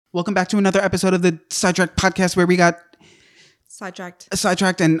Welcome back to another episode of the Sidetracked podcast where we got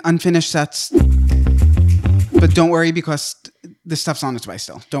sidetracked and unfinished sets. But don't worry because the stuff's on its way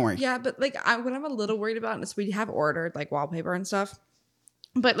still. Don't worry. Yeah, but like what I'm a little worried about is we have ordered like wallpaper and stuff.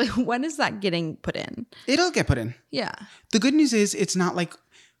 But like when is that getting put in? It'll get put in. Yeah. The good news is it's not like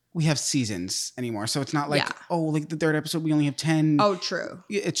we have seasons anymore. So it's not like, like the third episode, we only have 10. Oh, true.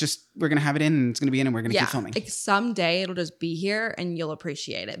 It's just, we're going to have it in and it's going to be in and we're going to keep filming. Like someday it'll just be here and you'll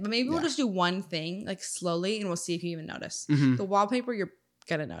appreciate it. But maybe we'll just do one thing like slowly and we'll see if you even notice. Mm-hmm. The wallpaper, you're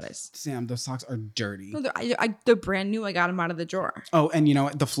going to notice. Sam, those socks are dirty. No, they're brand new. I got them out of the drawer. Oh, and you know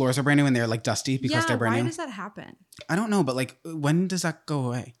what? The floors are brand new and they're like dusty because they're brand new. Why does that happen? I don't know, but like when does that go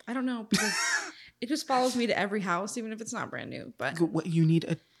away? I don't know because it just follows me to every house even if it's not brand new. But what you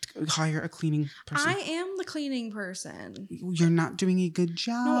need hire a cleaning person. I am the cleaning person. You're not doing a good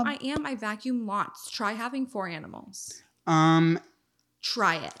job. No, I am. I vacuum lots. Try having 4 animals.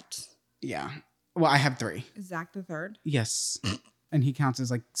 Try it. Yeah. Well, I have 3. Is Zach the third? Yes. And he counts as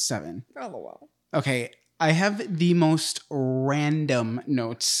like 7. Oh, well. Okay. I have the most random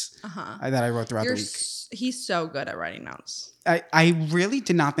notes that I wrote throughout the week. He's so good at writing notes. I really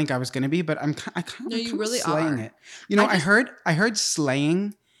did not think I was going to be, but I kind of slaying it. You know, I heard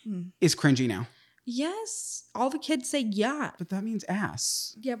slaying is cringy now. Yes. All the kids say yeah. But that means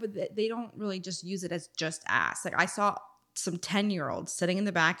ass. Yeah, but they don't really just use it as just ass. Like I saw some 10-year-olds sitting in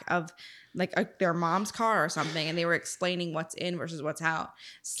the back of like their mom's car or something and they were explaining what's in versus what's out.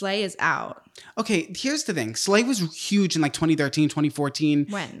 Slay is out. Okay, here's the thing. Slay was huge in like 2013, 2014.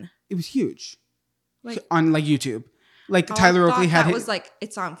 When? It was huge. Like on like YouTube. Like Tyler Oakley had that was like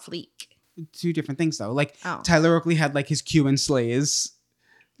it's on fleek. 2 different things though. Like Tyler Oakley had like his Q and Slays.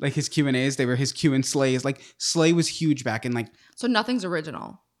 Like his Q&As, they were his Q and Slays. Like Slay was huge back in like. So nothing's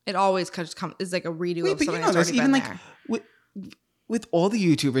original. It always is like a redo of something that's already even been like there. with all the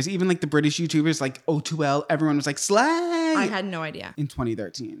YouTubers, even like the British YouTubers, like O2L, everyone was like Slay. I had no idea in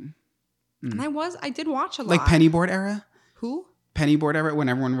 2013. And I did watch a lot. Like pennyboard era. Who? Pennyboard era when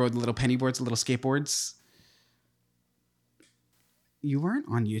everyone rode little pennyboards, little skateboards. You weren't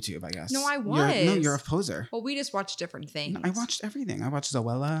on YouTube, I guess. No, I was. You're a poser. Well, we just watched different things. I watched everything. I watched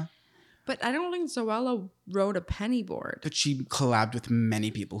Zoella. But I don't think Zoella rode a pennyboard. But she collabed with many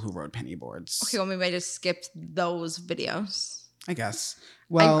people who rode pennyboards. Okay, well, maybe I just skipped those videos. I guess.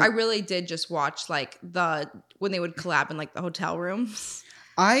 Well, I really did just watch like when they would collab in like the hotel rooms.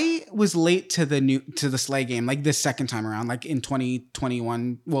 I was late to the Slay game, like this second time around, like in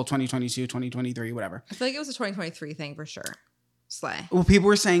 2021, 2022, 2023, whatever. I feel like it was a 2023 thing for sure. Slay. Well, people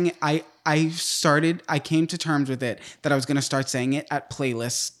were saying I came to terms with it that I was going to start saying it at the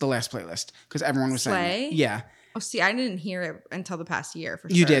last playlist, because everyone was saying it. Yeah. Oh, see, I didn't hear it until the past year for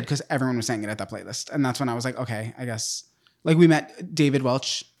sure. You did, because everyone was saying it at that playlist. And that's when I was like, okay, I guess. Like we met David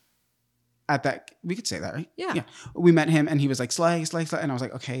Welch at that. We could say that, right? Yeah. We met him and he was like, Slay, Slay, Slay. And I was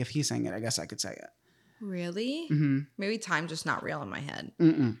like, okay, if he's saying it, I guess I could say it. Really? Mm-hmm. Maybe time's just not real in my head.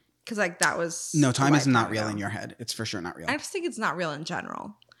 Mm-mm. Because like that was no, time is not real in your head. It's for sure not real. I just think it's not real in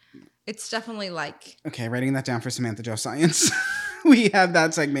general. It's definitely like okay, writing that down for Samantha Joe Science. We have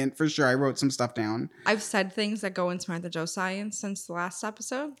that segment for sure. I wrote some stuff down. I've said things that go in Samantha Joe Science since the last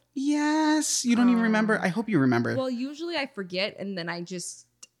episode. Yes, you don't even remember. I hope you remember. Well, usually I forget and then I just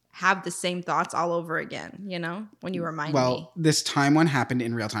have the same thoughts all over again. You know, when you remind me. Well, this time one happened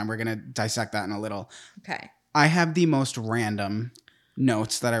in real time. We're gonna dissect that in a little. Okay. I have the most random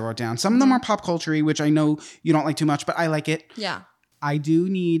notes that I wrote down. Some of them are pop culture-y, which I know you don't like too much, but I like it. Yeah. I do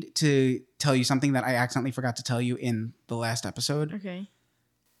need to tell you something that I accidentally forgot to tell you in the last episode. Okay.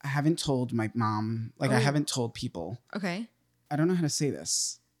 I haven't told my mom. I haven't told people. Okay. I don't know how to say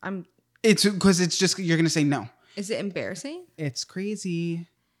this. It's because it's just, you're going to say no. Is it embarrassing? It's crazy.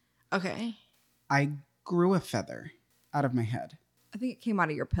 Okay. I grew a feather out of my head. I think it came out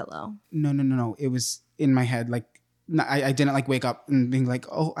of your pillow. No. It was in my head. Like, I didn't like wake up and being like,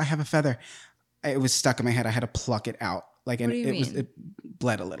 oh, I have a feather. It was stuck in my head. I had to pluck it out. Like, and it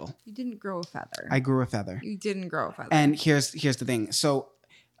bled a little. You didn't grow a feather. I grew a feather. You didn't grow a feather. And here's the thing. So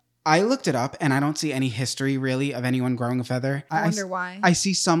I looked it up and I don't see any history really of anyone growing a feather. I wonder why. I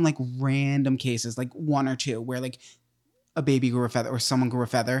see some like random cases, like 1 or 2, where like a baby grew a feather or someone grew a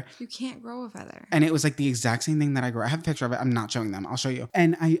feather. You can't grow a feather. And it was like the exact same thing that I grew. I have a picture of it. I'm not showing them. I'll show you.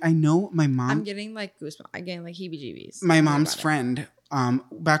 And I know my mom. I'm getting like goosebumps. I'm getting like heebie-jeebies. My mom's friend,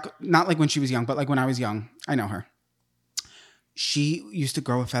 back, not like when she was young, but like when I was young, I know her. She used to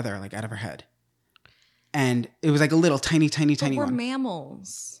grow a feather like out of her head. And it was like a little tiny But we're one.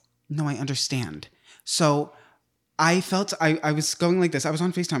 mammals. No, I understand. So I felt, I was going like this. I was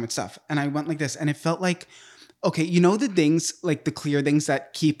on FaceTime with stuff and I went like this and it felt like Okay, you know the things, like the clear things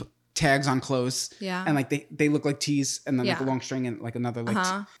that keep tags on clothes? Yeah. And like they look like tees and then like a Yeah. long string and like another like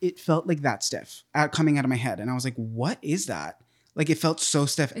Uh-huh. it felt like that stiff coming out of my head. And I was like, what is that? Like it felt so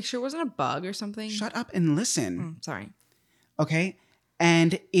stiff. It sure wasn't a bug or something. Shut up and listen. Sorry. Okay.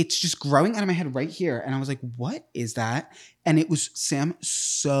 And it's just growing out of my head right here. And I was like, what is that? And it was, Sam,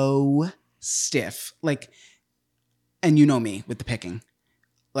 so stiff. Like, and you know me with the picking.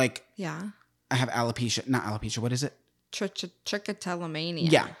 Like, Yeah. I have alopecia. Not alopecia. What is it?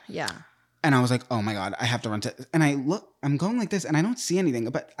 Trichotillomania. Yeah. Yeah. And I was like, oh my God, I have to run to. And I look, I'm going like this and I don't see anything,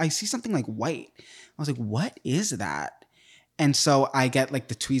 but I see something like white. I was like, what is that? And so I get like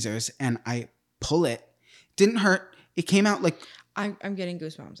the tweezers and I pull it. Didn't hurt. It came out like. I'm getting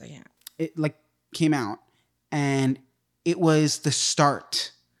goosebumps. I can't. It like came out and it was the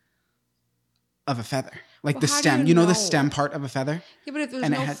start of a feather. Like Well, the how do stem. you You know the know? stem part of a feather? Yeah, but if there's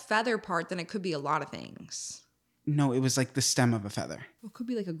And it no had- feather part, then it could be a lot of things. No, it was like the stem of a feather. Well, it could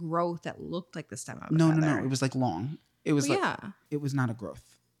be like a growth that looked like the stem of a No, feather. no. It was like long. It was Well, like, yeah. it was not a growth.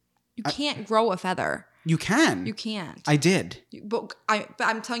 You can't grow a feather. You can. You can't. I did. But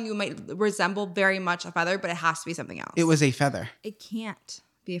I'm telling you, it might resemble very much a feather, but it has to be something else. It was a feather. It can't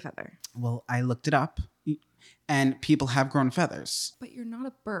be a feather. Well, I looked it up and people have grown feathers. But you're not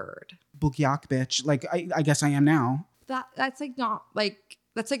a bird. Bugyak, bitch. Like, I guess I am now. That's like not like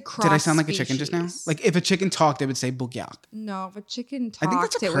that's like cross. Did I sound like a chicken just now? species. Like, if a chicken talked, it would say bugyak. No, if a chicken I think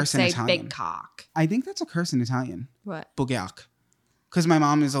that's talked, a it would curse in say Italian. big cock. I think that's a curse in Italian. What? Bugyak. Because my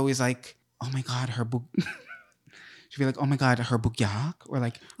mom is always like, oh my God, her bug. She'd be like, oh my God, her bugyak. Or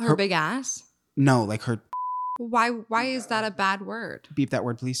like, Her big ass? No, like her. Why is that a bad word? Beep that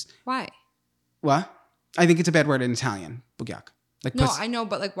word, please. Why? What? I think it's a bad word in Italian. Bugyak. Like, No, I know,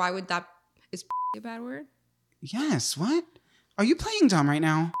 but like, why would that? Is a bad word? Yes, what? Are you playing dumb right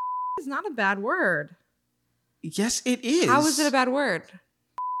now? It's not a bad word. Yes, it is. How is it a bad word?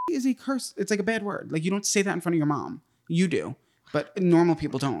 Is a curse. It's like a bad word. Like, you don't say that in front of your mom. You do. But normal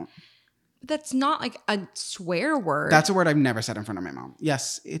people don't. That's not like a swear word. That's a word I've never said in front of my mom.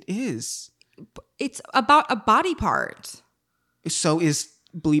 Yes, it is. It's about a body part. So is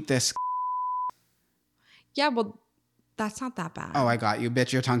bleep this. Yeah, well, that's not that bad. Oh, I got you,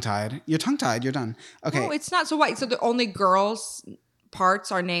 bitch. You're tongue-tied. You're tongue-tied. You're done. Okay. No, it's not. So what? So the only girls'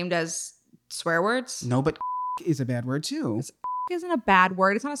 parts are named as swear words? No, but is a bad word too. Isn't a bad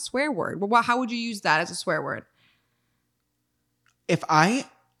word. It's not a swear word. Well, how would you use that as a swear word? If I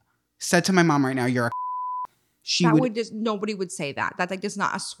said to my mom right now, you're a she That would. would just nobody would say that. That's like just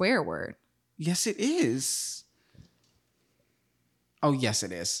not a swear word. Yes, it is. Oh, yes,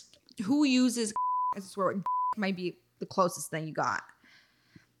 it is. Who uses as a swear word? Might be the closest thing you got.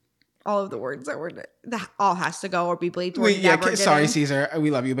 All of the words that all has to go or be bleeped. Or Wait, yeah. never Sorry, getting. Caesar.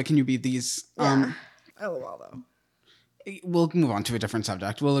 We love you, but can you beat these? Yeah. LOL though. We'll move on to a different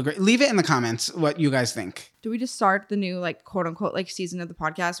subject. We'll agree. Leave it in the comments what you guys think. Do we just start the new like quote unquote like season of the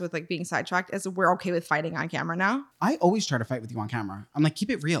podcast with like being sidetracked as we're okay with fighting on camera now? I always try to fight with you on camera. I'm like, keep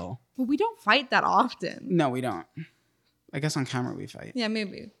it real. Well, we don't fight that often. No, we don't. I guess on camera we fight. Yeah,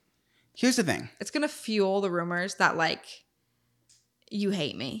 maybe. Here's the thing. It's gonna fuel the rumors that like you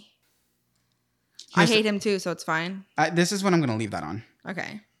hate me. I hate him too, so it's fine. This is what I'm going to leave that on.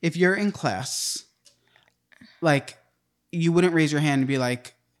 Okay. If you're in class, like, you wouldn't raise your hand and be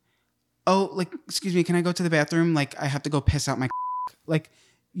like, oh, like, excuse me, can I go to the bathroom? Like, I have to go piss out my like,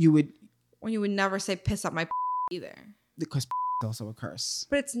 you would. When you would never say piss up my either. Because is also a curse.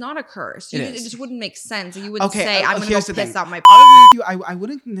 But it's not a curse. It It is. just wouldn't make sense. You wouldn't Okay, say, I'm going to go here's the piss thing. out my I'll agree with you. I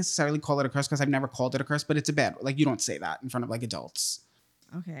wouldn't necessarily call it a curse because I've never called it a curse, but it's a bad. Like, you don't say that in front of, like, adults.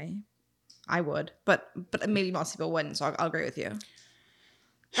 Okay. I would. But maybe most people wouldn't, so I'll agree with you.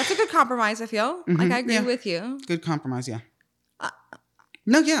 That's a good compromise, I feel. Mhm, Like, I agree yeah. with you. Good compromise, yeah.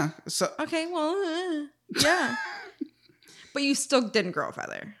 No, yeah. So Okay, well, yeah. But you still didn't grow a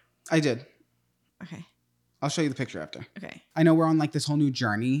feather. I did. Okay. I'll show you the picture after. Okay. I know we're on like this whole new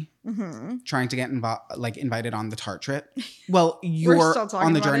journey, Mm-hmm. trying to get invited on the Tart trip. Well, you're still talking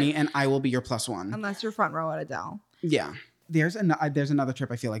on the about journey, it? and I will be your +1. Unless you're front row at Adele. Yeah. There's another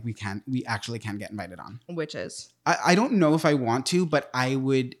trip I feel like we actually can get invited on. Which is? I don't know if I want to, but I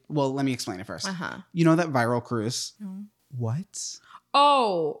would. Well, let me explain it first. Uh-huh. You know that viral cruise? No. What?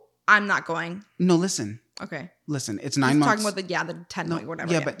 Oh, I'm not going. No, listen. Okay. Listen, it's He's 9 months. talking about the 10 No, point,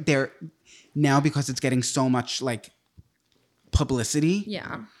 whatever. yeah, but they're now because it's getting so much like publicity.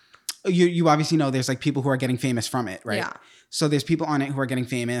 Yeah. You obviously know there's like people who are getting famous from it, right? Yeah. So there's people on it who are getting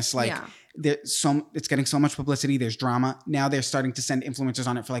famous. Like Yeah. it's getting so much publicity. There's drama. Now they're starting to send influencers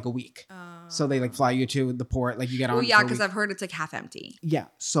on it for like a week. So they like fly you to the port, like you get on. Well, yeah, for a because week. I've heard it's like half empty. Yeah.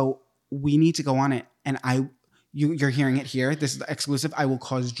 So we need to go on it, and You're hearing it here. This is the exclusive. I will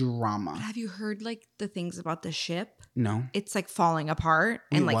cause drama. Have you heard like the things about the ship? No. It's like falling apart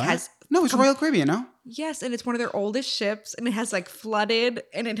and Wait, like what? has No, it's Royal Caribbean, no? yes, and it's one of their oldest ships, and it has like flooded,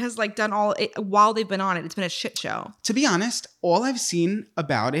 and it has like done all it while they've been on it. It's been a shit show. To be honest, all I've seen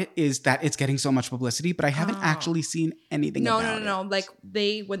about it is that it's getting so much publicity, but I haven't actually seen anything about it. No. Like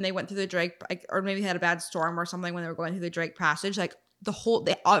when they went through the Drake, like, or maybe had a bad storm or something when they were going through the Drake Passage, like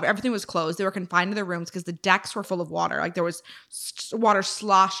everything was closed. They were confined to their rooms because the decks were full of water. Like there was water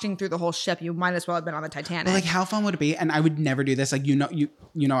sloshing through the whole ship. You might as well have been on the Titanic. But like, how fun would it be? And I would never do this. Like, you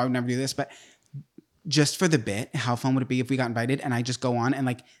know, I would never do this, but just for the bit, how fun would it be if we got invited and I just go on and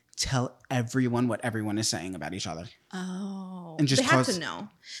like tell everyone what everyone is saying about each other? Oh, and just they have to know.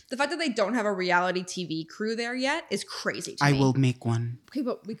 The fact that they don't have a reality TV crew there yet is crazy to me. I will make one. Okay,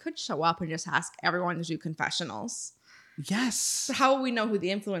 but we could show up and just ask everyone to do confessionals. Yes. But how will we know who the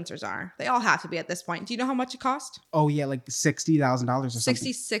influencers are? They all have to be at this point. Do you know how much it cost? Oh yeah, like $60,000 or something.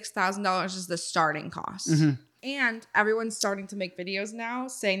 $66,000 is the starting cost. Mm-hmm. And everyone's starting to make videos now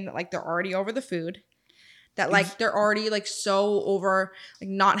saying that like they're already over the food. That like they're already like so over like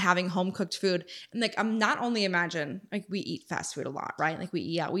not having home cooked food. And like I'm not only imagine like we eat fast food a lot, right? Like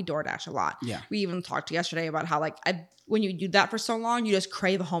we DoorDash a lot. Yeah. We even talked yesterday about how like when you do that for so long, you just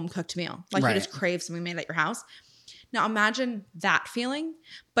crave a home cooked meal. Like right. You just crave something made at your house. Now imagine that feeling,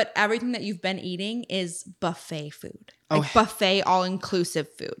 but everything that you've been eating is buffet food. Like buffet all-inclusive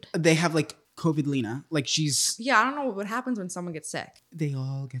food. They have like COVID Lena. Like she's... Yeah, I don't know what happens when someone gets sick. They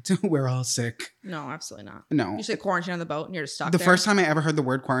all get to... We're all sick. No, absolutely not. No. You should quarantine on the boat and you're just stuck The there. first time I ever heard the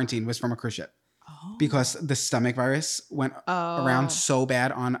word quarantine was from a cruise ship. Oh. Because the stomach virus went around so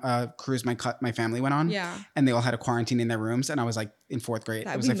bad on a cruise my family went on. Yeah. And they all had a quarantine in their rooms. And I was like in 4th grade.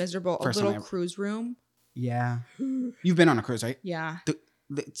 That would be be miserable. A little cruise room. Yeah. You've been on a cruise, right? Yeah.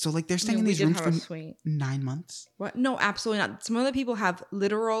 So like they're staying in these rooms for 9 months. What? No, absolutely not. Some other people have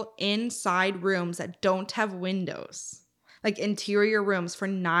literal inside rooms that don't have windows. Like interior rooms for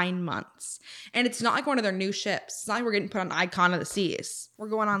 9 months. And it's not like one of their new ships. It's not like we're getting put on Icon of the Seas. We're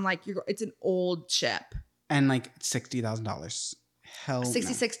going on like it's an old ship. And like $60,000. Hell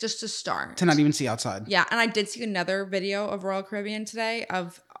 66 just to start. To not even see outside. Yeah. And I did see another video of Royal Caribbean today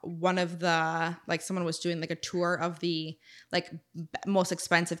of one of the like someone was doing like a tour of the like most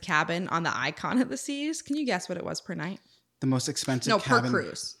expensive cabin on the Icon of the Seas. Can you guess what it was per night? The most expensive cabin? Per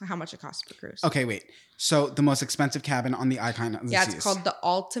cruise. How much it costs per cruise. Okay, wait. So the most expensive cabin on the Icon of the Seas. It's called the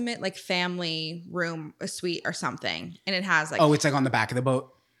ultimate like family room, a suite or something. And it has like... Oh, it's like on the back of the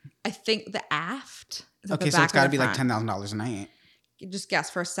boat? I think the aft. Okay, so it's got to be like $10,000 a night. Just guess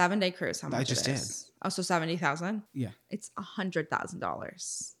for a 7-day cruise how much I just it is. did. Oh, so 70,000? Yeah. It's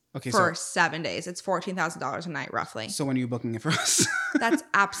 $100,000. Okay, for 7 days. It's $14,000 a night, roughly. So when are you booking it for us? That's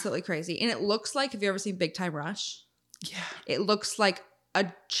absolutely crazy. And it looks like, have you ever seen Big Time Rush? Yeah. It looks like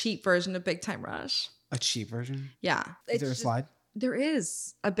a cheap version of Big Time Rush. A cheap version? Yeah. Is there a slide? There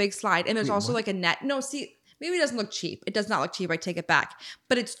is a big slide. And there's also like a net. No, see, maybe it doesn't look cheap. It does not look cheap. I take it back.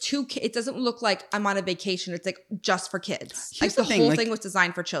 But it's it doesn't look like I'm on a vacation. It's like just for kids. Here's like the whole thing, thing was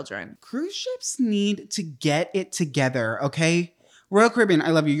designed for children. Cruise ships need to get it together, okay? Royal Caribbean, I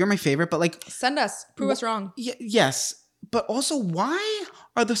love you. You're my favorite, but like... Send us. Prove us wrong. Yes. But also, why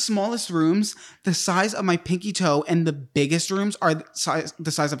are the smallest rooms the size of my pinky toe and the biggest rooms are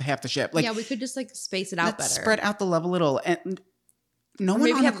the size of half the ship? Like, yeah, we could just like space it out better. Spread out the love a little. And no one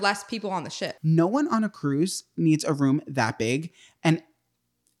maybe have less people on the ship. No one on a cruise needs a room that big. And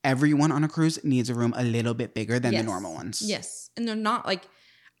everyone on a cruise needs a room a little bit bigger than the normal ones. Yes. And they're not like...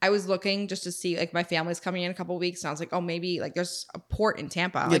 I was looking just to see, like, my family's coming in a couple of weeks, and I was like, oh, maybe, like, there's a port in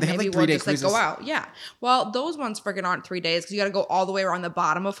Tampa. Yeah, like, they have, maybe like, we'll 3-day just, like, cruises. go out. Yeah. Well, those ones freaking aren't 3 days because you got to go all the way around the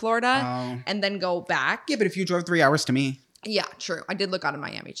bottom of Florida and then go back. Yeah, but if you drove 3 hours to me. Yeah, true. I did look out of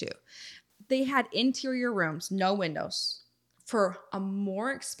Miami, too. They had interior rooms, no windows, for a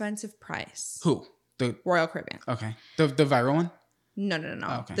more expensive price. Who? The Royal Caribbean. Okay. The viral one? No.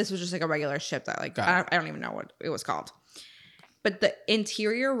 Oh, okay. This was just, like, a regular ship that, like, I don't even know what it was called. But the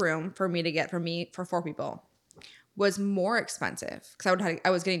interior room for 4 people was more expensive because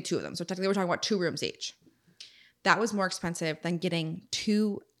I was getting 2 of them. So technically we're talking about 2 rooms each. That was more expensive than getting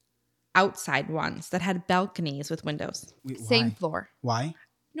 2 outside ones that had balconies with windows. Wait, Same why? floor. Why?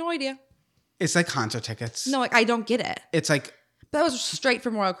 No idea. It's like concert tickets. No, like I don't get it. It's like... That was straight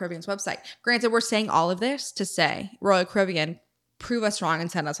from Royal Caribbean's website. Granted, we're saying all of this to say, Royal Caribbean, prove us wrong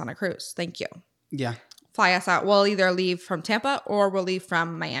and send us on a cruise. Thank you. Yeah. Fly us out. We'll either leave from Tampa or we'll leave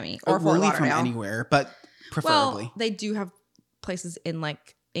from Miami or Fort Lauderdale. Lauderdale. From anywhere, but preferably. Well, they do have places in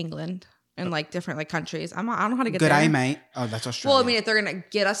like England and like different like countries. I don't know how to get Good there. eye, mate. Oh, that's Australia. Well, I mean, if they're gonna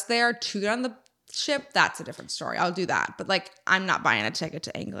get us there to get on the ship, that's a different story. I'll do that. But like, I'm not buying a ticket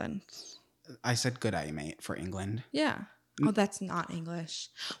to England. I said good eye, mate, for England. Yeah. Oh, that's not English.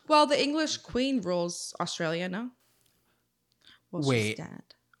 Well, the English queen rules Australia, no? Well, Wait. she's dead.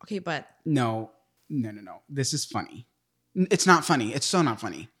 Okay, but... No. This is funny. It's not funny. It's so not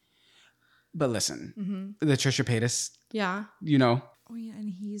funny. But listen, the Trisha Paytas, Yeah. you know. Oh, yeah, and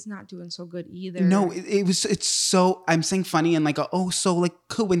he's not doing so good either. No, it's so, I'm saying funny and like, so like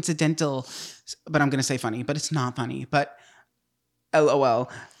coincidental. But I'm going to say funny, but it's not funny. But LOL.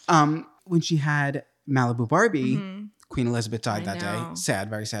 When she had Malibu Barbie, Queen Elizabeth died that day. Sad,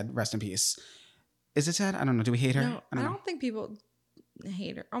 very sad. Rest in peace. Is it sad? I don't know. Do we hate her? No, I don't know. think people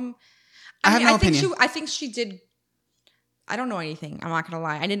hate her. I have no opinion. I think she did. I don't know anything. I'm not gonna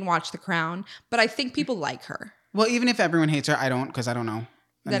lie. I didn't watch The Crown, but I think people like her. Well, even if everyone hates her, I don't, because I don't know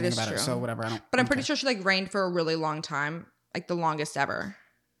anything is about true. her. So whatever. But I'm pretty sure she like reigned for a really long time, like the longest ever.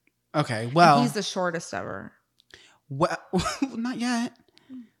 Okay. Well, and he's the shortest ever. Well, not yet.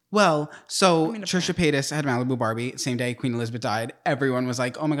 Well, so Trisha Paytas had Malibu Barbie. Same day Queen Elizabeth died. Everyone was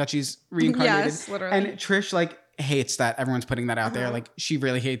like, "Oh my god, she's reincarnated." Yes, literally. And Trish like hates that everyone's putting that out there. Like she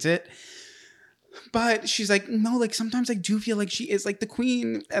really hates it. But she's like, no, like sometimes I do feel like she is like the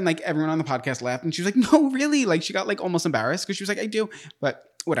queen. And like everyone on the podcast laughed. And she was like, no, really? Like she got like almost embarrassed because she was like, I do. But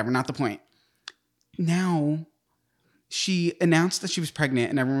whatever, not the point. Now she announced that she was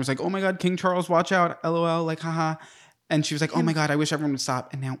pregnant and everyone was like, oh my God, King Charles, watch out. LOL, like haha. And she was like, oh my God, I wish everyone would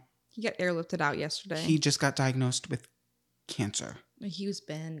stop. And now he got airlifted out yesterday. He just got diagnosed with cancer. He's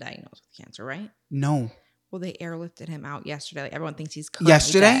been diagnosed with cancer, right? No. Well, they airlifted him out yesterday. Like everyone thinks he's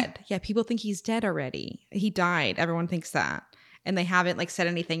currently dead. Yeah, people think he's dead already. He died. Everyone thinks that. And they haven't like said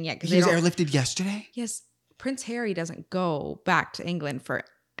anything yet. He was airlifted yesterday? Yes. Prince Harry doesn't go back to England for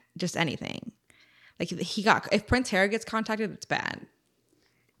just anything. Like if Prince Harry gets contacted, it's bad.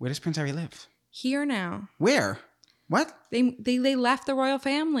 Where does Prince Harry live? Here now. Where? What? They left the royal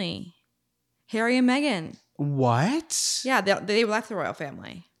family. Harry and Meghan. What? Yeah, they left the royal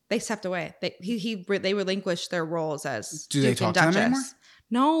family. They stepped away. They relinquished their roles as Do they talk to them anymore?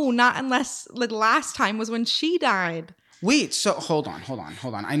 No, not unless the last time was when she died. Wait, so hold on.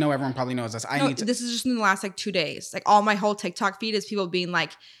 I know everyone probably knows this. This is just in the last like 2 days. Like all my whole TikTok feed is people being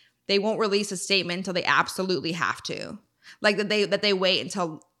like, they won't release a statement until they absolutely have to. Like that they wait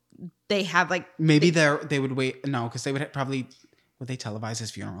until they have like maybe they would wait. No, because they would would they televise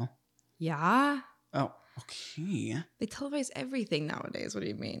his funeral? Yeah. Oh, okay. They televise everything nowadays. What do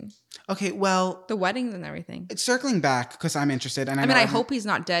you mean? Okay, well, the weddings and everything. It's circling back because I'm interested, and I hope he's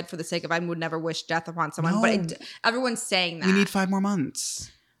not dead for the sake of I would never wish death upon someone. No. But everyone's saying that we need 5 more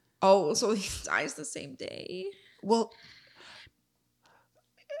months. Oh, so he dies the same day. Well,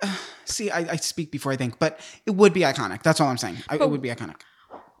 see, I speak before I think, but it would be iconic. That's all I'm saying. It would be iconic.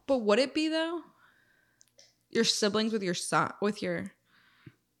 But would it be though? Your siblings with your son, with your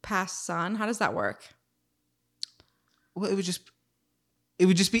past son, how does that work? Well, it would just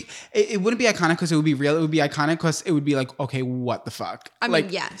be. It wouldn't be iconic because it would be real. It would be iconic because it would be like, okay, what the fuck? I mean,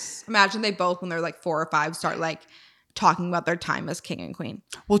 yes. Imagine they both, when they're like 4 or 5, start like talking about their time as king and queen.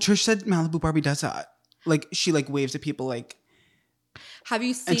 Well, Trish said Malibu Barbie does that. Like she like waves at people like. Have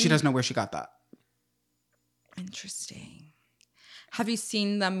you seen? And she doesn't know where she got that. Interesting. Have you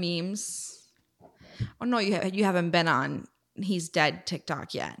seen the memes? Oh no, you haven't been on He's Dead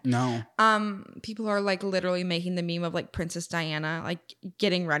TikTok yet. No. People are like literally making the meme of like Princess Diana like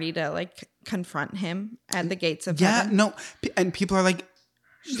getting ready to like confront him at the gates of heaven. No. And people are like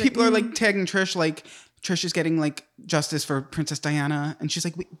tagging Trish like Trish is getting like justice for Princess Diana, and she's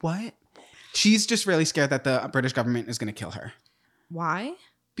like, wait, what? She's just really scared that the British government is going to kill her. Why?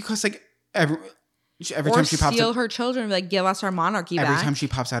 Because like every time she pops steal her children, like give us our monarchy back. Every time she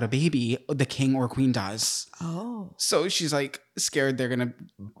pops out a baby, the king or queen dies. Oh. So she's like scared they're gonna.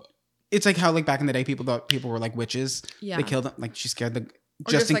 It's like how like back in the day people thought people were like witches. Yeah. They killed them. Like she's scared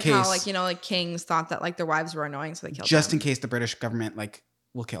just in like case. How like like kings thought that like their wives were annoying, so they killed them. Just in case the British government like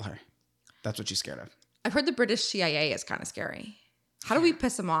will kill her. That's what she's scared of. I've heard the British CIA is kind of scary. How do we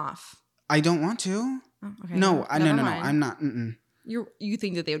piss them off? I don't want to. Oh, okay. No. I'm not. You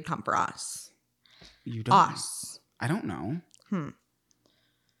think that they would come for us? You don't. Us. I don't know.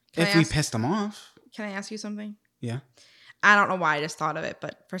 If we pissed them off. Can I ask you something? Yeah. I don't know why I just thought of it,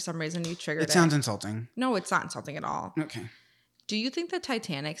 but for some reason you triggered it. It sounds insulting. No, it's not insulting at all. Okay. Do you think the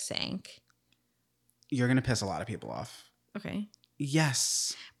Titanic sank? You're going to piss a lot of people off. Okay.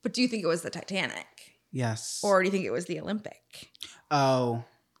 Yes. But do you think it was the Titanic? Yes. Or do you think it was the Olympic? Oh.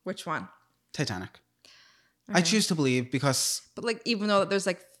 Which one? Titanic. Okay. I choose to believe because... But like, even though there's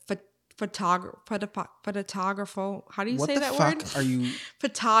like photographer, how do you say that word? What the fuck are you...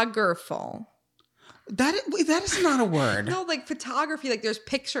 Photographer. That is not a word. No, like photography, like there's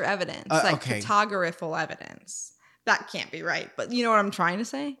picture evidence, Okay. photographical evidence. That can't be right, but you know what I'm trying to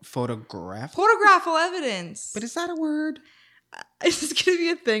say? Photograph? Photographical evidence. But is that a word? Is this going to be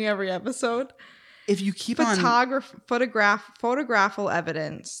a thing every episode? If you keep photographical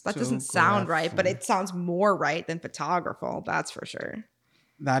evidence. That doesn't sound right, but it sounds more right than photographical. That's for sure.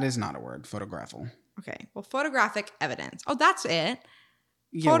 That is not a word. Photographical. Okay. Well, photographic evidence. Oh, that's it.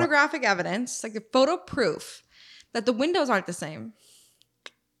 Yeah, Photographic evidence, like the photo proof that the windows aren't the same.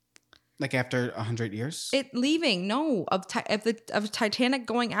 Like after 100 years? It leaving, no, of Titanic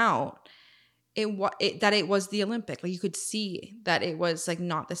going out. That it was the Olympic. Like you could see that it was like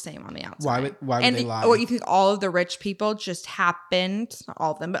not the same on the outside. Why would they lie? What you think all of the rich people just happened, not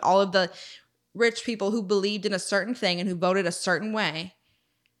all of them, but all of the rich people who believed in a certain thing and who voted a certain way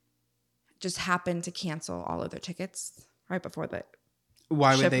just happened to cancel all of their tickets right before the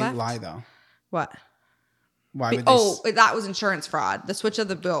Why would ship they left? lie though? What? Why would they That was insurance fraud. The switch of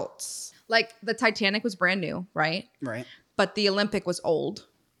the boats. Like the Titanic was brand new, right? Right. But the Olympic was old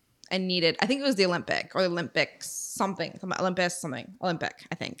and needed, I think it was the Olympic or Olympics, something, Olympic,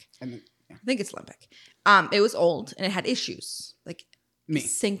 I think. I think it's Olympic. It was old and it had issues, like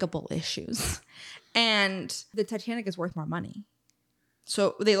sinkable issues. And the Titanic is worth more money.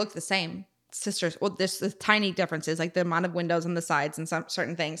 So they look the same. Sisters, well, there's the tiny differences, like the amount of windows on the sides and some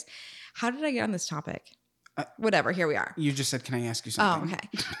certain things. How did I get on this topic? Whatever, here we are. You just said, can I ask you something?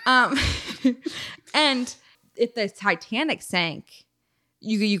 Oh, okay. And if the Titanic sank,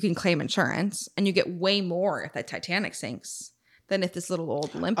 you can claim insurance and you get way more if the Titanic sinks than if this little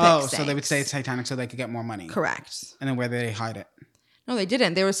old Olympic sinks. So they would say it's Titanic so they could get more money. Correct. And then where did they hide it? No, they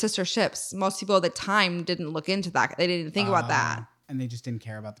didn't. They were sister ships. Most people at the time didn't look into that. They didn't think about that. And they just didn't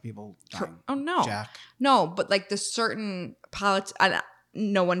care about the people dying. Oh, no. Jack. No, but like the certain politics...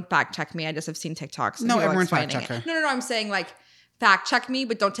 No one fact check me. I just have seen TikToks. No, everyone fact check her. No. I'm saying like fact check me,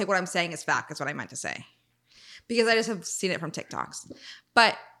 but don't take what I'm saying as fact. Is what I meant to say, because I just have seen it from TikToks.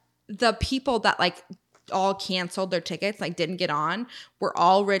 But the people that like all canceled their tickets, like didn't get on, were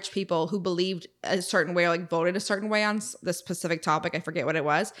all rich people who believed a certain way or like voted a certain way on the specific topic. I forget what it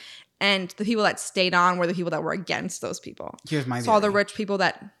was. And the people that stayed on were the people that were against those people. Here's my So all the rich people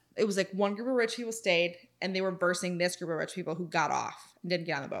it was like one group of rich people stayed and they were versing this group of rich people who got off and didn't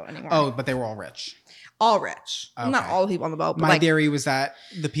get on the boat anymore. Oh, but they were all rich. All rich. Okay. Not all the people on the boat. But my theory was that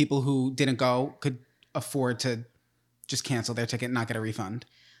the people who didn't go could afford to just cancel their ticket and not get a refund.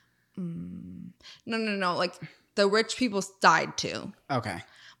 No. Like the rich people died too. Okay.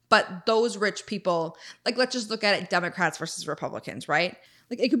 But those rich people, like let's just look at it Democrats versus Republicans, right?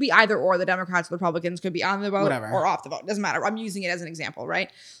 Like it could be either or. The Democrats or the Republicans could be on the boat or off the boat. Doesn't matter. I'm using it as an example, right?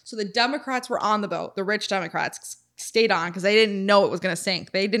 So the Democrats were on the boat. The rich Democrats stayed on because they didn't know it was going to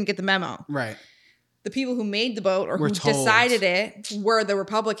sink. They didn't get the memo. Right. The people who made the boat or who decided it were the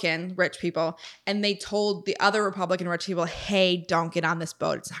Republican rich people. And they told the other Republican rich people, hey, don't get on this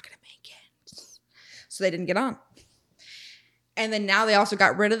boat. It's not going to make it. So they didn't get on. And then now they also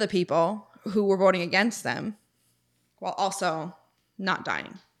got rid of the people who were voting against them while also not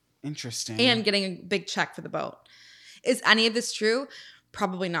dying. Interesting. And getting a big check for the boat. Is any of this true?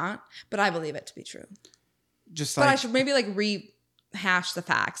 Probably not. But I believe it to be true. But I should maybe like rehash the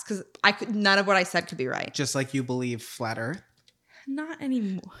facts because none of what I said could be right. Just like you believe flat Earth? Not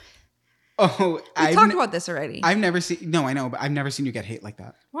anymore. Oh, we talked about this already. I've never seen. No, I know, but I've never seen you get hate like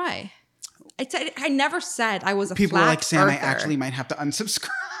that. Why? I never said I was a People flat are like, Sam, earther. I actually might have to unsubscribe.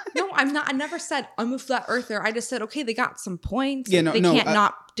 No, I'm not. I never said I'm a flat earther. I just said, okay, they got some points. Yeah, they can't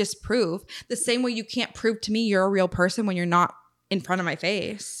not disprove. The same way you can't prove to me you're a real person when you're not in front of my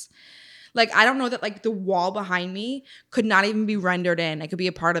face. Like, I don't know that like the wall behind me could not even be rendered in. It could be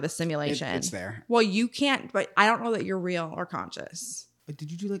a part of the simulation. It's there. Well, you can't, but I don't know that you're real or conscious. But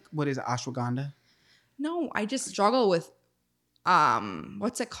did you do like, what is it, ashwagandha? No, I just struggle with,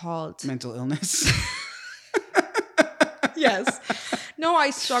 what's it called? Mental illness. Yes. No,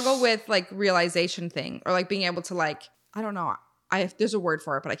 I struggle with like realization thing or like being able to like, I don't know. There's a word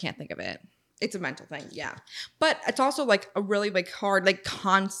for it, but I can't think of it. It's a mental thing. Yeah. But it's also like a really like hard like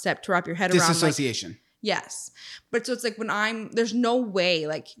concept to wrap your head around. Disassociation. Like, yes. But so it's like there's no way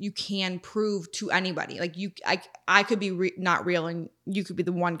like you can prove to anybody. Like I could be not real and you could be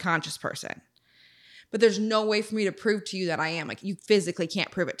the one conscious person. But there's no way for me to prove to you that I am. Like you physically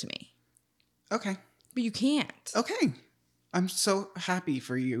can't prove it to me. Okay. But you can't. Okay. I'm so happy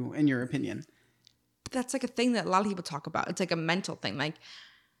for you and your opinion. But that's like a thing that a lot of people talk about. It's like a mental thing. Like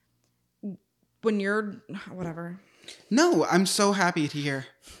when you're whatever. No, I'm so happy to hear.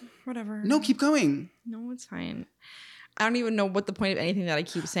 Whatever. No, keep going. No, it's fine. I don't even know what the point of anything that I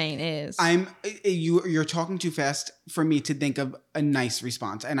keep saying is. You're talking too fast for me to think of a nice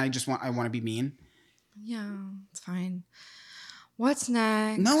response, and I want to be mean. Yeah, it's fine. What's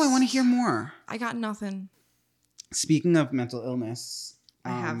next? No, I want to hear more. I got nothing. Speaking of mental illness, I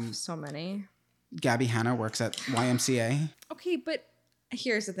have so many. Gabby Hanna works at YMCA. Okay, but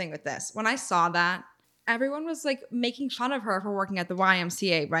here's the thing with this. When I saw that, everyone was like making fun of her for working at the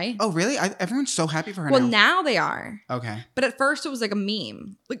YMCA, right? Oh, really? Everyone's so happy for her well, now. now they are. Okay. But at first it was like a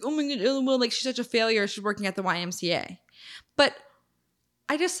meme. Like, oh my God, well, like she's such a failure. She's working at the YMCA. But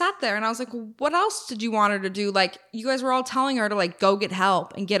I just sat there and I was like, what else did you want her to do? Like, you guys were all telling her to like go get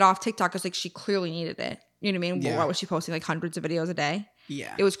help and get off TikTok because like she clearly needed it. You know what I mean? Yeah. What was she posting? Like hundreds of videos a day?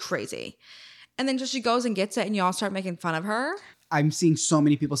 Yeah. It was crazy. And then just she goes and gets it and you all start making fun of her. I'm seeing so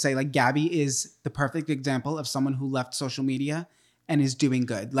many people say like Gabby is the perfect example of someone who left social media and is doing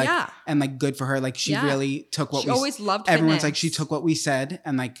good. Like, yeah. And like good for her. Like she really took what she always loved everyone's fitness. like she took what we said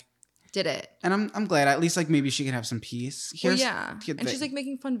and like did it. And I'm glad at least like maybe she can have some peace. And she's like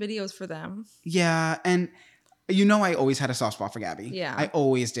making fun videos for them. Yeah. And you know, I always had a soft spot for Gabby. Yeah. I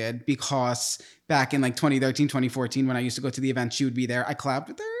always did because back in like 2013, 2014, when I used to go to the event, she would be there. I collabed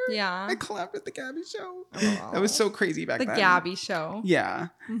with her. Yeah. I collabed with the Gabby show. Oh. That was so crazy back then. The Gabby show. Yeah.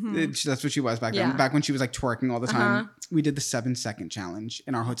 Mm-hmm. That's what she was back then. Back when she was like twerking all the time. We did the 7-second challenge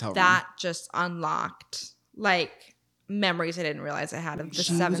in our hotel room. That just unlocked like memories I didn't realize I had of the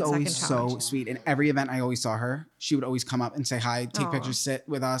 7-second challenge. She was always so sweet. In every event I always saw her, she would always come up and say hi, take pictures, sit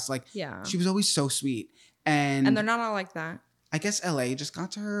with us. Like, she was always so sweet. And they're not all like that. I guess LA just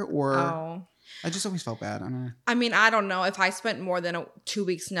got to her, or I just always felt bad. I don't know. I mean, I don't know. If I spent more than 2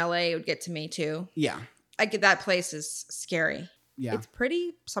 weeks in LA, it would get to me too. Yeah. Like that place is scary. Yeah. It's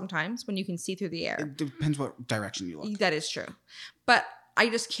pretty sometimes when you can see through the air. It depends what direction you look. That is true. But I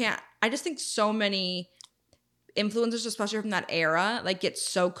just can't. I just think so many influencers, especially from that era, like get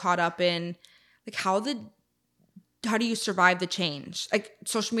so caught up in like how do you survive the change? Like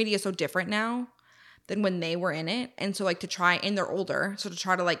social media is so different now than when they were in it. And so like to try, and they're older, so to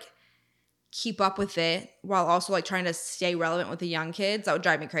try to like keep up with it while also like trying to stay relevant with the young kids, that would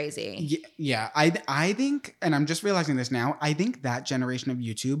drive me crazy. Yeah. I think, and I'm just realizing this now, I think that generation of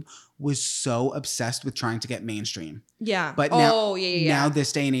YouTube was so obsessed with trying to get mainstream. Yeah. But now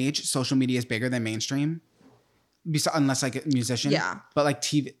this day and age, social media is bigger than mainstream. Unless like a musician. Yeah. But like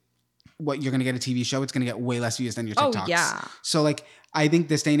TV, what you're going to get a TV show, it's going to get way less views than your TikToks. Oh, yeah. So like, I think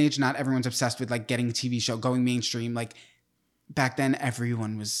this day and age, not everyone's obsessed with like getting a TV show, going mainstream. Like back then,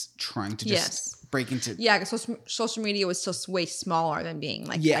 everyone was trying to just break into. Yeah, because social media was still way smaller than being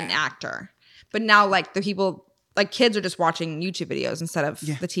like an actor. But now like the people, like kids are just watching YouTube videos instead of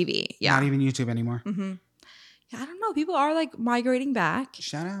the TV. Yeah. Not even YouTube anymore. Mm-hmm. Yeah, I don't know. People are like migrating back.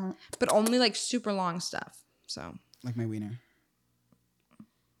 Shout out. But only like super long stuff. So. Like my wiener.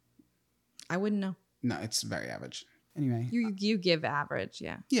 I wouldn't know. No, it's very average. Anyway. You give average,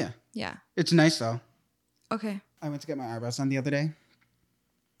 yeah. Yeah. Yeah. It's nice though. Okay. I went to get my eyebrows done the other day.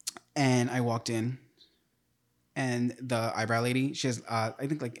 And I walked in. And the eyebrow lady, she has I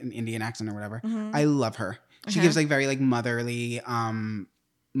think like an Indian accent or whatever. Mm-hmm. I love her. She gives like very like motherly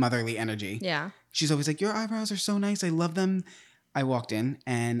energy. Yeah. She's always like, your eyebrows are so nice. I love them. I walked in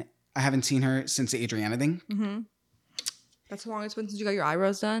and I haven't seen her since the Adriana thing. Mm-hmm. That's how long it's been since you got your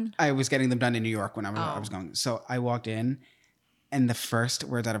eyebrows done? I was getting them done in New York when I was going. So I walked in and the first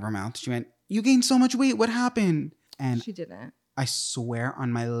words out of her mouth, she went, you gained so much weight. What happened? And she didn't. I swear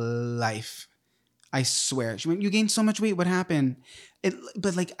on my life. I swear. She went, you gained so much weight. What happened?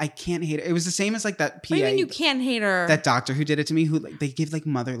 But like, I can't hate her. It was the same as like that PA. What do you mean you can't hate her? That doctor who did it to me, who like, they give like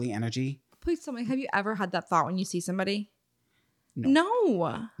motherly energy. Please tell me, have you ever had that thought when you see somebody?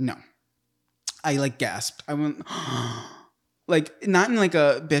 No. I like gasped. I went, like, not in like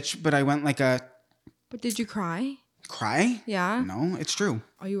a bitch, but I went like a. But did you cry? Cry? Yeah. No, it's true.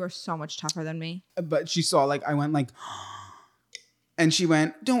 Oh, you are so much tougher than me. But she saw like, I went like, and she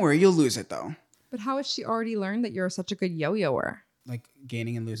went, don't worry, you'll lose it though. But how has she already learned that you're such a good yo-yoer? Like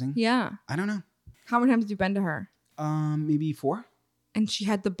gaining and losing? Yeah. I don't know. How many times have you been to her? Maybe 4. And she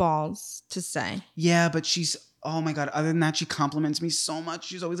had the balls to say. Yeah, but she's, oh my God. Other than that, she compliments me so much.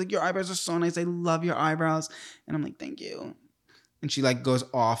 She's always like, your eyebrows are so nice. I love your eyebrows. And I'm like, thank you. And she like goes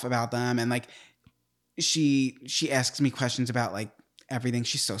off about them. And like, she asks me questions about like everything.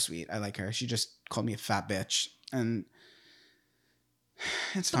 She's so sweet. I like her. She just called me a fat bitch. And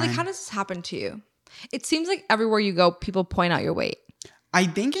it's fine. But like, how does this happen to you? It seems like everywhere you go, people point out your weight. I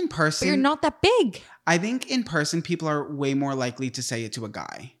think in person. But you're not that big. I think in person, people are way more likely to say it to a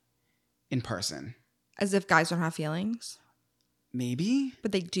guy. In person. As if guys don't have feelings. Maybe.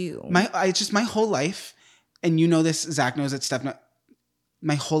 But they do. It's just my whole life. and you know this, Zach knows it, Steph knows,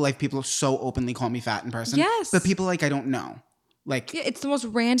 my whole life people so openly call me fat in person. Yes. But people like I don't know. Like Yeah, it's the most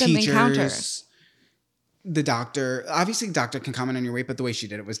random teachers, encounter. The doctor. Obviously, the doctor can comment on your weight, but the way she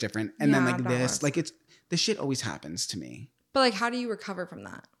did it was different. And then Yeah, like that this, was. like this shit always happens to me. But like, how do you recover from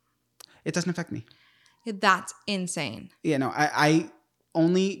that? It doesn't affect me. Yeah, that's insane. Yeah, no, I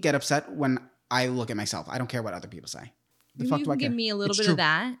only get upset when I look at myself. I don't care what other people say. The Maybe fuck you do I can care? give me a little It's bit true. of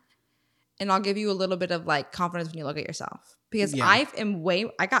that, and I'll give you a little bit of like confidence when you look at yourself. Because Yeah. I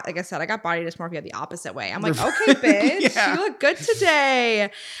got, like I said, I got body dysmorphia the opposite way. I'm like, okay, bitch, Yeah. you look good today.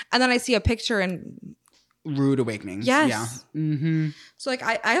 And then I see a picture and Rude awakenings. yes. Yeah. Mm-hmm. So like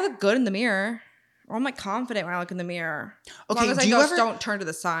I look good in the mirror. Or I'm like confident when I look in the mirror. As Okay, long as I just don't turn to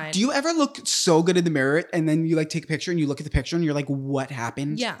the side. Do you ever look so good in the mirror and then you like take a picture and you look at the picture and you're like, what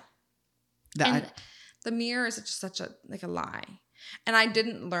happened? Yeah. That And the mirror is just such a like a lie. And I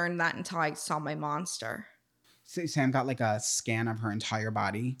didn't learn that until I saw my monster. Sam got like a scan of her entire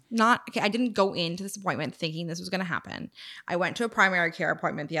body. I didn't go into this appointment thinking this was going to happen. I went to a primary care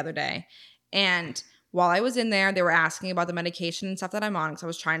appointment the other day, and while I was in there, they were asking about the medication and stuff that I'm on because I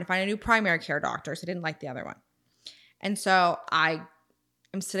was trying to find a new primary care doctor, so I didn't like the other one. And so I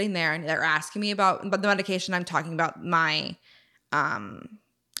am sitting there, and they're asking me about the medication. I'm talking about my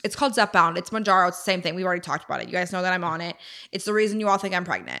it's called Zepbound. It's Mounjaro. It's the same thing. We've already talked about it. You guys know that I'm on it. It's the reason you all think I'm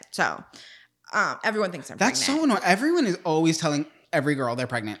pregnant. So everyone thinks I'm pregnant. That's so annoying. Everyone is always telling every girl they're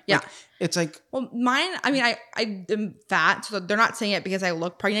pregnant. Yeah. Like, it's like, well, mine, I mean, I am fat, so they're not saying it because I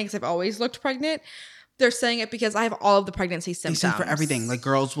look pregnant because I've always looked pregnant. They're saying it because I have all of the pregnancy symptoms. they say for everything. Like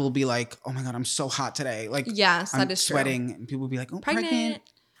girls will be like, oh my God, I'm so hot today. Like, yes, I'm that is sweating. true. And people will be like, oh, Pregnant. pregnant.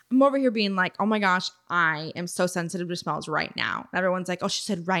 I'm over here being like, oh my gosh, I am so sensitive to smells right now. And everyone's like, oh, she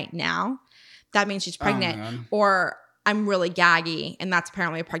said right now. That means she's pregnant. Oh my God. Or I'm really gaggy, and that's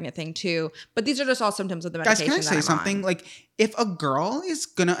apparently a pregnant thing too. But these are just all symptoms of the Guys, medication. can I say something? Like, if a girl is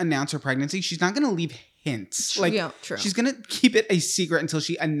gonna announce her pregnancy, she's not gonna leave hints. Like, yeah, true. she's gonna keep it a secret until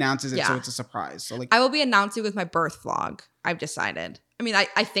she announces it, so Yeah. it's a surprise. So, like, I will be announcing with my birth vlog. I've decided. I mean, I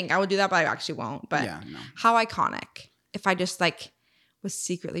think I will do that, but I actually won't. But yeah, no. how iconic if I just like was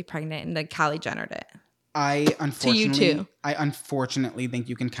secretly pregnant and then Kylie Jennered it. I unfortunately think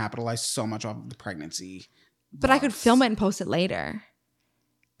you can capitalize so much off of the pregnancy. But I could film it and post it later.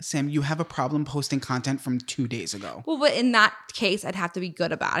 Sam, you have a problem posting content from 2 days ago. Well, but in that case, I'd have to be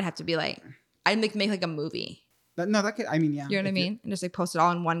good about it. I'd have to be like, I'd make like a movie. That could, I mean, yeah. You know what I mean? And just like post it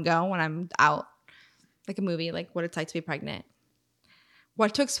all in one go when I'm out. Like a movie, like what it's like to be pregnant.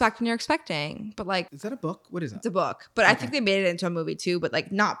 What to expect when you're expecting. But like, Is that a book? What is that? it's a book. But I think they made it into a movie too, but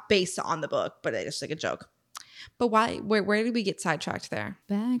like not based on the book, but it's just like a joke. But why? Where did we get sidetracked there?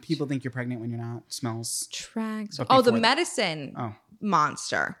 Back. People think you're pregnant when you're not. Smells. Tracks. But Oh, the before that- medicine Oh,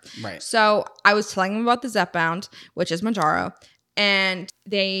 monster. right. So I was telling them about the Zepbound, which is Mounjaro, and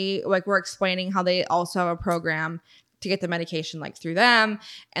they like were explaining how they also have a program to get the medication like through them,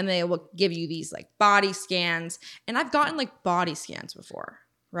 and they will give you these like body scans. And I've gotten like body scans before,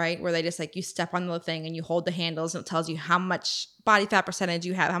 right? Where they just like you step on the thing and you hold the handles and it tells you how much body fat percentage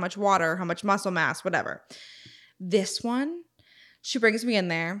you have, how much water, how much muscle mass, whatever. This one, she brings me in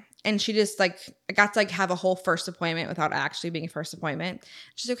there and she just like, I got to like have a whole first appointment without actually being a first appointment.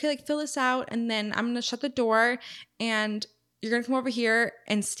 She's like, okay, like fill this out and then I'm going to shut the door and you're going to come over here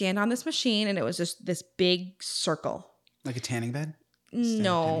and stand on this machine. And it was just this big circle. Like a tanning bed?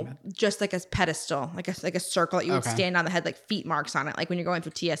 No, just like a pedestal, like a circle that you would Okay. stand on that had like feet marks on it, like when you're going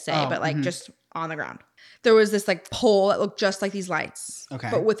through TSA, Oh, but like mhm. just on the ground. There was this like pole that looked just like these lights, Okay.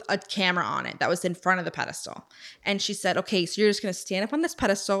 but with a camera on it that was in front of the pedestal. And she said, okay, so you're just going to stand up on this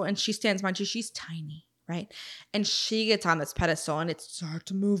pedestal. And she stands, mind you, she's tiny, right? And she gets on this pedestal and it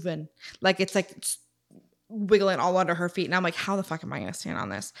starts moving. Like it's wiggling all under her feet. And I'm like, how the fuck am I going to stand on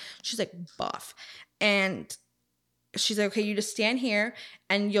this? She's like buff. And she's like, okay, you just stand here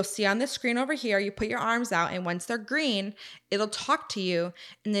and you'll see on this screen over here, you put your arms out and once they're green, it'll talk to you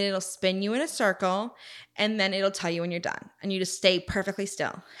and then it'll spin you in a circle and then it'll tell you when you're done and you just stay perfectly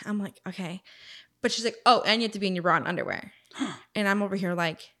still. I'm like, okay. But she's like, oh, and you have to be in your bra and underwear. And I'm over here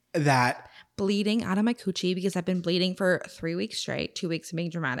like That, bleeding out of my coochie because I've been bleeding for 3 weeks straight, 2 weeks of being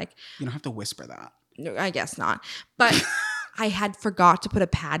dramatic. you don't have to whisper that. No, I guess not. But I had forgot to put a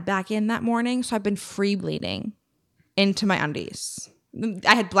pad back in that morning. So I've been free bleeding into my undies.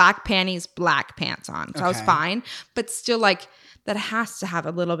 I had black panties, black pants on. So I was Okay. fine. But still like that has to have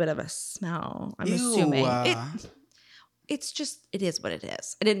a little bit of a smell. I'm Ew, assuming. It's just, it is what it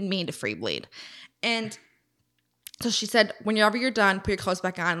is. I didn't mean to free bleed. And So she said, whenever you're done, put your clothes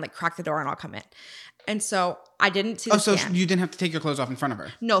back on, like crack the door and I'll come in. And so I didn't see the so scan. you didn't have to take your clothes off in front of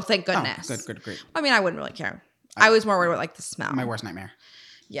her? No, thank goodness. Oh, good, great. I mean, I wouldn't really care. I was more worried about like the smell. My worst nightmare.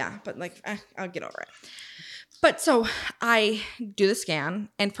 Yeah, but like, I'll get over it. But so I do the scan.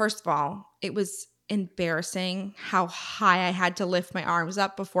 And first of all, it was embarrassing how high I had to lift my arms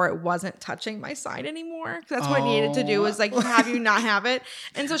up before it wasn't touching my side anymore. That's what I needed to do was like have you not have it.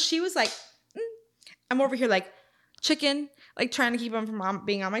 And so she was like, I'm over here like chicken, like trying to keep him from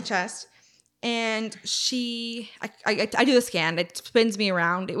being on my chest. And I do the scan. It spins me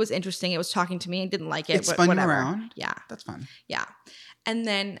around. It was interesting. It was talking to me. I didn't like it. It spun you around? Yeah. That's fun. Yeah. And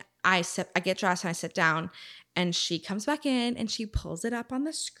then I get dressed and I sit down and she comes back in and she pulls it up on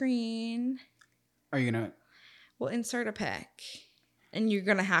the screen. Are you going to? We'll insert a pic and you're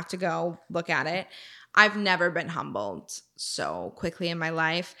going to have to go look at it. I've never been humbled so quickly in my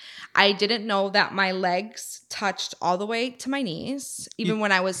life. I didn't know that my legs touched all the way to my knees, even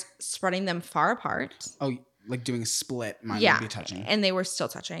when I was spreading them far apart. Oh, like doing a split, mine yeah, would be touching. And they were still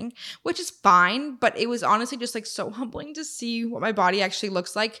touching, which is fine. But it was honestly just like so humbling to see what my body actually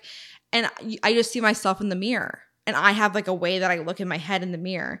looks like. And I just see myself in the mirror. And I have like a way that I look in my head in the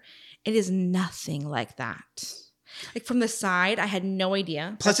mirror. It is nothing like that. Like from the side, I had no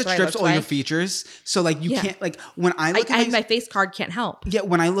idea. Plus, it strips all your features, so like you can't like when I look. My face card can't help. Yeah,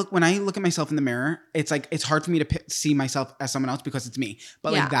 when I look at myself in the mirror, it's like it's hard for me to see myself as someone else because it's me.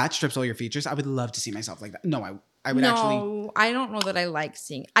 But like that strips all your features. I would love to see myself like that. No, I would actually. No, I don't know that I like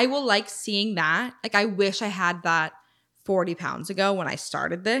seeing. I will like seeing that. Like I wish I had that 40 pounds ago when I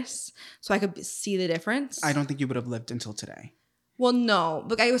started this, so I could see the difference. I don't think you would have lived until today. Well, no,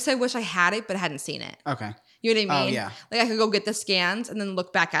 but I wish I had it, but hadn't seen it. Okay. You know what I mean? Oh, yeah. Like I could go get the scans and then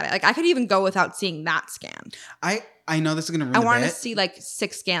look back at it. Like I could even go without seeing that scan. I know this is going to ruin the bit. I want to see like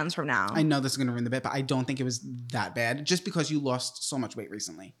 6 scans from now. I know this is going to ruin the bit, but I don't think it was that bad just because you lost so much weight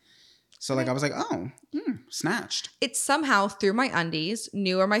recently. So like I was like, oh, snatched. It somehow through my undies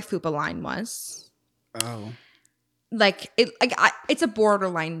knew where my fupa line was. Oh. Like it's a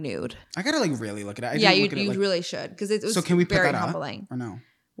borderline nude. I gotta like really look at it. You really should because it was so can we very put that humbling. Up or no?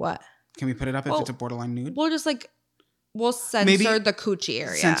 What? Can we put it up if it's a borderline nude? We'll just like we'll censor the coochie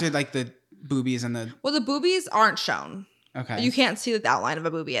area. Censor like the boobies and the. Well, the boobies aren't shown. Okay. You can't see the outline of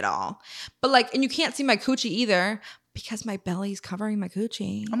a boobie at all. But like, and you can't see my coochie either because my belly's covering my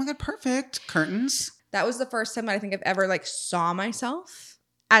coochie. Oh my god! Perfect curtains. That was the first time that I think I've ever like saw myself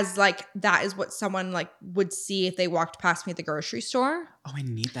as like that is what someone like would see if they walked past me at the grocery store. Oh, I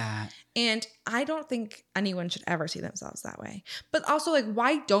need that. And I don't think anyone should ever see themselves that way. But also like,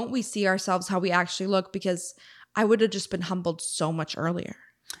 why don't we see ourselves how we actually look? Because I would have just been humbled so much earlier.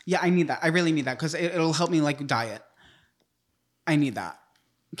 Yeah, I need that. I really need that because it'll help me like diet. I need that.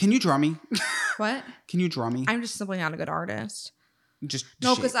 Can you draw me? What? Can you draw me? I'm just simply not a good artist. Just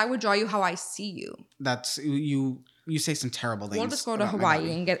no, because I would draw you how I see you. That's you. You say some terrible things. We'll just go to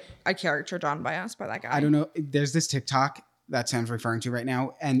Hawaii and get a character drawn by us by that guy. I don't know. There's this TikTok that Sam's referring to right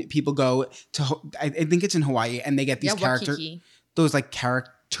now, and people go to. I think it's in Hawaii, and they get these characters. Those like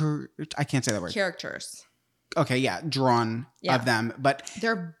character. I can't say that word. Characters. Okay, yeah, drawn of them, but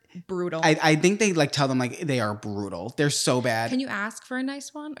they're brutal. I think they like tell them like they are brutal. They're so bad. Can you ask for a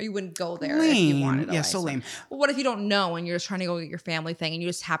nice one, or you wouldn't go there lame. if you wanted a nice so lame. One? Well, what if you don't know and you're just trying to go get your family thing and you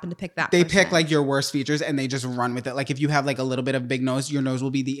just happen to pick that? They pick like your worst features and they just run with it. Like if you have like a little bit of big nose, your nose will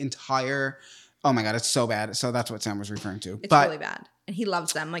be the entire. Oh my god, it's so bad. So that's what Sam was referring to. It's really bad, and he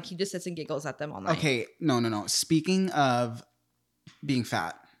loves them. Like he just sits and giggles at them all night. Okay, no. Speaking of being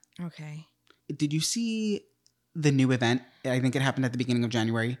fat. Okay. Did you see the new event? I think it happened at the beginning of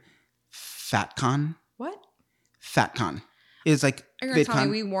January. FatCon. What? FatCon is like. You're gonna tell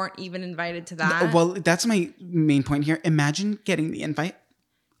me we weren't even invited to that? Well, that's my main point here. Imagine getting the invite.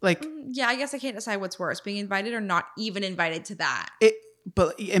 Like. Yeah, I guess I can't decide what's worse, being invited or not even invited to that.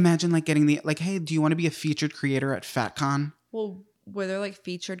 But imagine like getting the like, hey, do you want to be a featured creator at FatCon? Well, were there like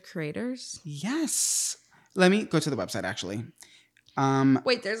featured creators? Yes. Let me go to the website actually.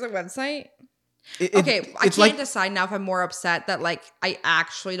 Wait, there's a website? I can't decide now if I'm more upset that like I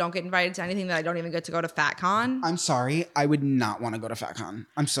actually don't get invited to anything that I don't even get to go to FatCon. I'm sorry. I would not want to go to FatCon.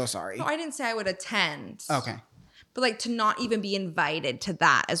 I'm so sorry. No, I didn't say I would attend. Okay. But like to not even be invited to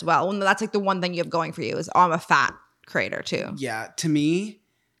that as well. When that's like the one thing you have going for you is I'm a fat creator too. Yeah. To me,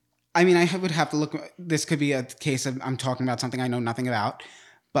 I mean, I would have to look. This could be a case of I'm talking about something I know nothing about.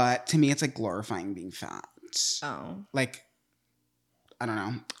 But to me, it's like glorifying being fat. Oh. Like, I don't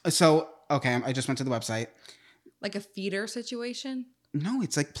know. So... Okay, I just went to the website. Like a feeder situation? No,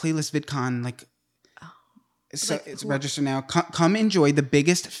 it's like playlist VidCon. Like, so like, it's registered now. Come enjoy the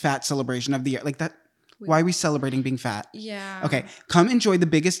biggest fat celebration of the year. Like that. Why are we celebrating being fat? Yeah. Okay. Come enjoy the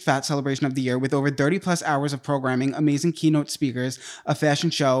biggest fat celebration of the year with over 30 plus hours of programming, amazing keynote speakers, a fashion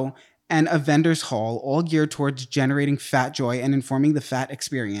show, and a vendor's hall, all geared towards generating fat joy and informing the fat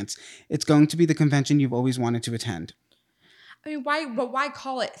experience. It's going to be the convention you've always wanted to attend. I mean, why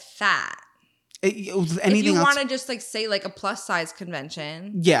call it fat? Anything if you else? want to just like say like a plus size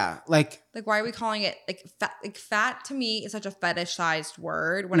convention, Yeah, like why are we calling it like fat? Like fat to me is such a fetishized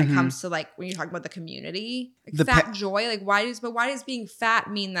word when it comes to like when you're talking about the community. Like The fat joy, like why does being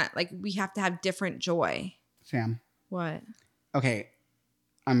fat mean that like we have to have different joy? Sam. What? Okay,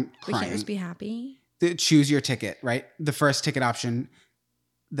 I'm We crying. can't just be happy. Choose your ticket, right? The first ticket option,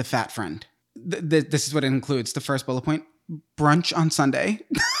 the fat friend. This is what it includes. The first bullet point: brunch on Sunday.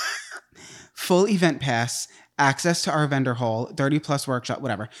 Full event pass, access to our vendor hall, 30 plus workshop,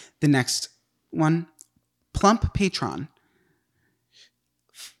 whatever. The next one, plump patron.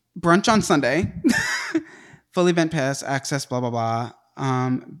 Brunch on Sunday. Full event pass, access, blah, blah, blah.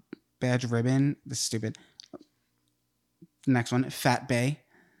 Badge ribbon. This is stupid. The next one, fat bay.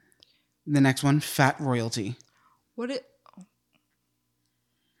 The next one, fat royalty.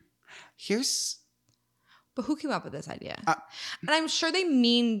 But who came up with this idea? And I'm sure they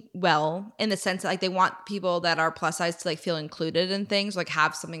mean well in the sense that like they want people that are plus size to like feel included in things, like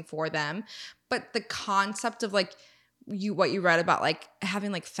have something for them. But the concept of like what you read about like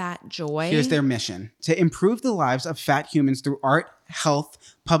having like fat joy. Here's their mission: to improve the lives of fat humans through art, health,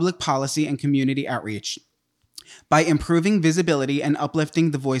 public policy, and community outreach. By improving visibility and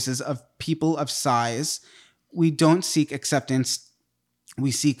uplifting the voices of people of size, we don't seek acceptance.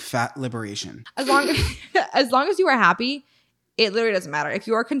 We seek fat liberation. As long as you are happy, it literally doesn't matter. If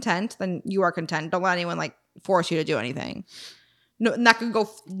you are content, then you are content. Don't let anyone like force you to do anything. No, and that could go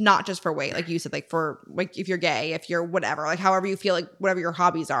not just for weight, like you said, like for like if you're gay, if you're whatever, like however you feel, like whatever your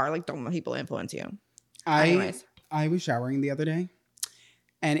hobbies are, like don't let people influence you. Anyways, I was showering the other day,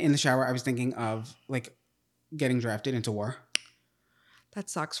 and in the shower, I was thinking of like getting drafted into war. That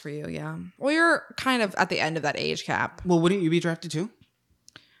sucks for you, yeah. Well, you're kind of at the end of that age cap. Well, wouldn't you be drafted too?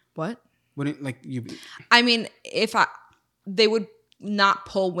 What? Wouldn't like you be? I mean, they would not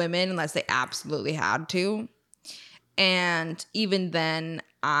pull women unless they absolutely had to. And even then,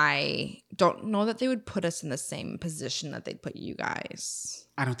 I don't know that they would put us in the same position that they'd put you guys.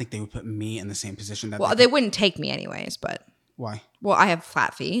 I don't think they would put me in the same position that. Well, they wouldn't take me anyways, but why? Well, I have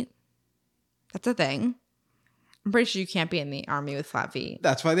flat feet. That's a thing. I'm pretty sure you can't be in the army with flat feet.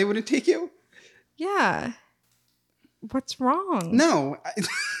 That's why they wouldn't take you? Yeah. What's wrong? No.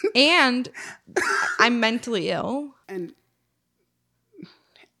 And I'm mentally ill.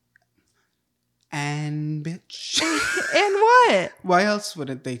 And bitch. And what? Why else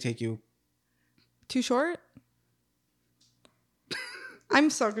wouldn't they take you? Too short?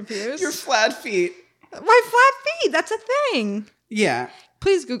 I'm so confused. Your flat feet. My flat feet. That's a thing. Yeah.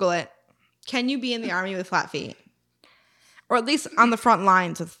 Please Google it. Can you be in the army with flat feet? Or at least on the front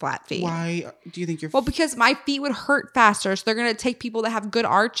lines with flat feet. Why do you think you're... Well, because my feet would hurt faster. So they're going to take people that have good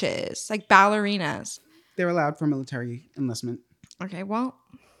arches, like ballerinas. They're allowed for military enlistment. Okay, well...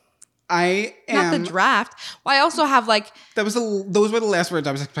 I am... Not the draft. Well, I also have like... Those were the last words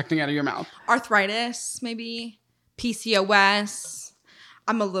I was expecting out of your mouth. Arthritis, maybe. PCOS.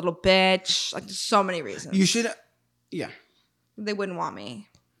 I'm a little bitch. Like, there's so many reasons. You should... Yeah. They wouldn't want me.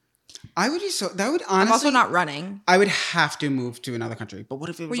 I would be so... That would honestly... I'm also not running. I would have to move to another country. But what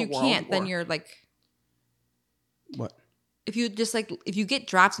if it was a world war? Well, you can't. Then you're like... What? If you just like... If you get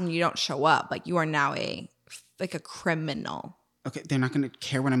drafted and you don't show up, like you are now a criminal. Okay, they're not going to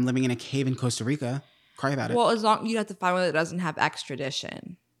care when I'm living in a cave in Costa Rica. Cry about it. Well, as long... You'd have to find one that doesn't have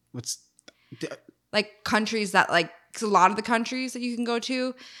extradition. What's... Like countries that like... Because a lot of the countries that you can go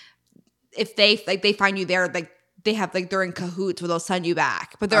to, if they find you there, like... They have like they're in cahoots where they'll send you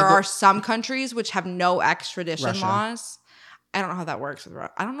back. But there are some countries which have no extradition laws. I don't know how that works with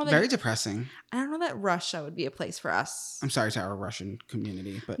Russia. I don't know that very depressing. I don't know that Russia would be a place for us. I'm sorry to our Russian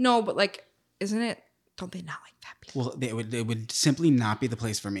community, but no, but like, isn't it? Don't they not like fat people? Well, it would simply not be the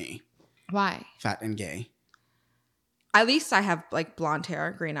place for me. Why? Fat and gay. At least I have like blonde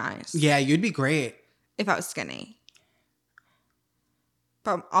hair, green eyes. Yeah, you'd be great if I was skinny.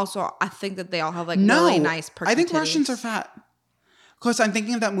 But also, I think that they all have like really nice I think Russians are fat. Of course, I'm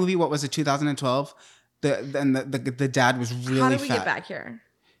thinking of that movie. What was it? 2012. The dad was really fat. How did we get back here?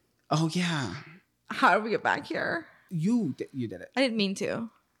 Oh yeah. How did we get back here? You did it. I didn't mean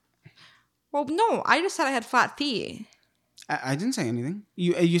to. Well, no, I just said I had flat feet. I didn't say anything.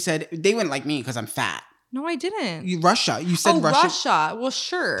 You said they wouldn't like me because I'm fat. No, I didn't. Russia. You said Russia. Russia. Well,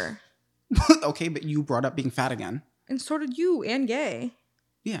 sure. Okay, but you brought up being fat again. And so did you and gay.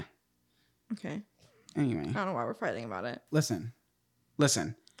 Yeah. Okay. Anyway. I don't know why we're fighting about it. Listen.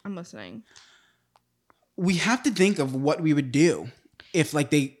 I'm listening. We have to think of what we would do if like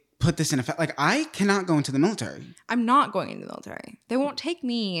they put this in effect. Like I cannot go into the military. I'm not going into the military. They won't take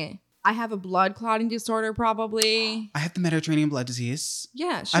me. I have a blood clotting disorder probably. I have the Mediterranean blood disease.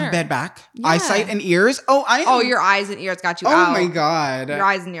 Yeah, sure. I have bad back, Yeah. eyesight, and ears. Oh, Your eyes and ears got you oh out. my God. Your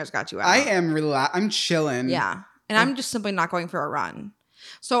eyes and ears got you out. I am I'm chilling. Yeah. And I'm just simply not going for a run.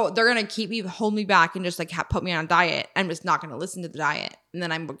 So they're going to hold me back and just like put me on a diet. I'm just not going to listen to the diet. And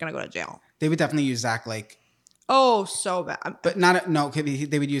then I'm going to go to jail. They would definitely use Zach like. Oh, so bad. But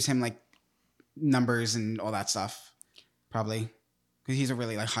they would use him like numbers and all that stuff. Probably. Because he's a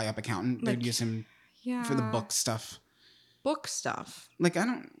really like high up accountant. They would use him for the book stuff. Book stuff? Like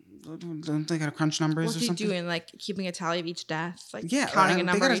don't they gotta crunch numbers or something? What's he doing? Like keeping a tally of each death? Like yeah, counting a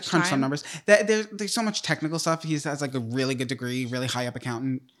number they gotta each crunch time? some numbers. There's so much technical stuff. He has like a really good degree, really high up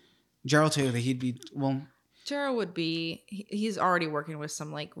accountant. Gerald too. That he'd be Gerald would be. He's already working with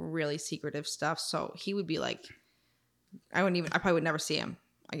some like really secretive stuff, so he would be like, I probably would never see him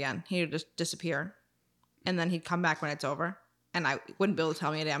again. He would just disappear, and then he'd come back when it's over, and I wouldn't be able to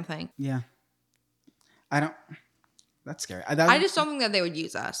tell me a damn thing. Yeah, that's scary. I just don't think that they would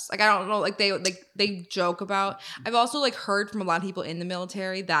use us. Like I don't know. Like they joke about. I've also like heard from a lot of people in the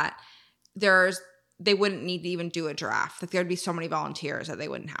military that they wouldn't need to even do a draft. Like there'd be so many volunteers that they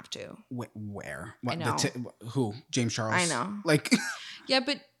wouldn't have to. Where? What, I know. Who? James Charles? I know. Like. Yeah,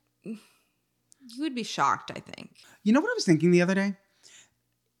 but you would be shocked. I think. You know what I was thinking the other day?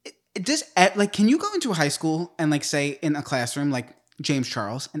 Can you go into a high school and like say in a classroom like James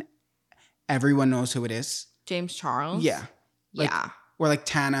Charles and everyone knows who it is? James Charles? Yeah. Yeah. Or like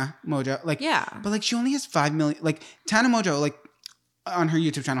Tana Mojo. Like, yeah. But like she only has 5 million. Like Tana Mojo, like on her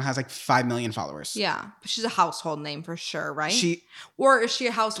YouTube channel has like 5 million followers. Yeah. But she's a household name for sure, right? Or is she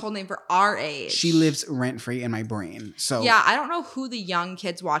a household name for our age? She lives rent free in my brain. So yeah, I don't know who the young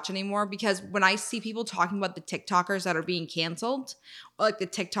kids watch anymore because when I see people talking about the TikTokers that are being canceled, or like the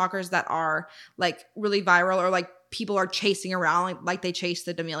TikTokers that are like really viral or like people are chasing around like they chase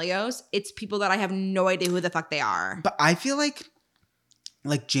the D'Amelios, it's people that I have no idea who the fuck they are. But I feel like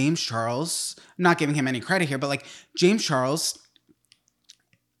James Charles, not giving him any credit here, but like James Charles,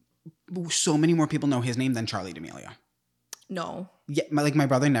 so many more people know his name than Charli D'Amelio. No. Yeah, my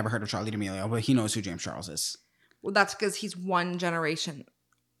brother never heard of Charli D'Amelio, but he knows who James Charles is. Well, that's because he's one generation.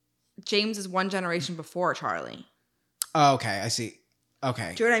 James is one generation before Charlie. Oh, okay, I see.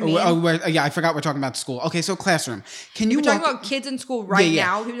 Okay. Do you know what I mean? Yeah, I forgot we're talking about school. Okay, so classroom. We're talking about kids in school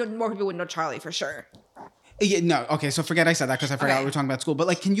now. More people would know Charlie for sure. Yeah, no. Okay, so forget I said that because I forgot we were talking about school. But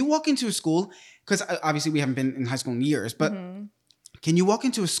like, can you walk into a school? Because obviously we haven't been in high school in years. But can you walk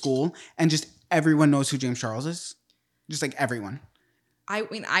into a school and just everyone knows who James Charles is? Just like everyone. I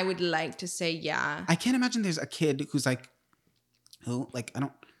mean, I would like to say yeah. I can't imagine there's a kid who's like, who? Like,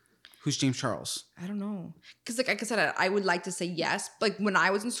 who's James Charles? I don't know. Because like I said, I would like to say yes. Like when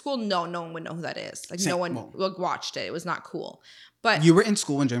I was in school, no one would know who that is. Like no one watched it. It was not cool. But you were in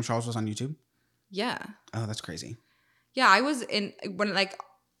school when James Charles was on YouTube? Yeah. Oh, that's crazy. Yeah, I was when like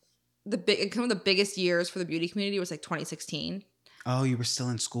some of the biggest years for the beauty community was like 2016. Oh, you were still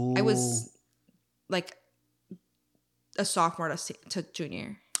in school. I was like a sophomore to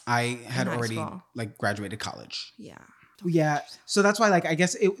junior. I had already like graduated college. Yeah. Yeah. So that's why like I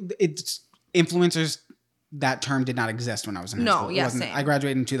guess it's influencers. That term did not exist when I was in high school. No, yeah, same. I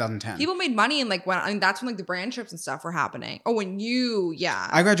graduated in 2010. People made money and that's when like the brand trips and stuff were happening. Oh,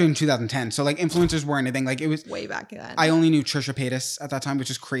 I graduated in 2010. So like influencers weren't anything. Like it was way back then. I only knew Trisha Paytas at that time, which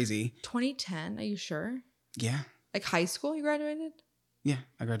is crazy. 2010? Are you sure? Yeah. Like high school you graduated? Yeah,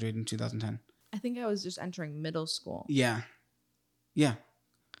 I graduated in 2010. I think I was just entering middle school. Yeah. Yeah.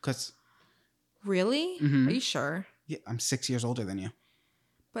 Really? Mm-hmm. Are you sure? Yeah, I'm 6 years older than you.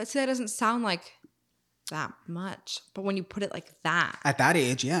 But see, that doesn't sound like that much. But when you put it like that. At that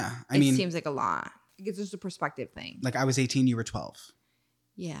age, yeah. It seems like a lot. It's just a perspective thing. Like I was 18, you were 12.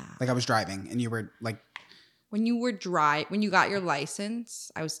 Yeah. Like I was driving and you were like. When you got your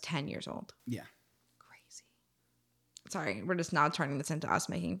license, I was 10 years old. Yeah. Crazy. Sorry, we're just now turning this into us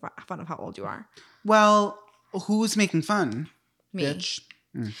making fun of how old you are. Well, who's making fun? Me. Bitch.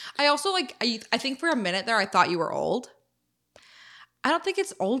 Mm. I also I think for a minute there I thought you were old. I don't think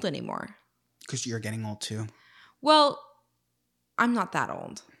it's old anymore. Because you're getting old too. Well, I'm not that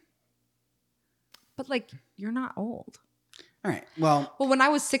old. But like, you're not old. All right. Well, when I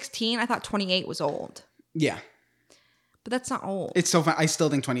was 16, I thought 28 was old. Yeah. But that's not old. It's so fun. I still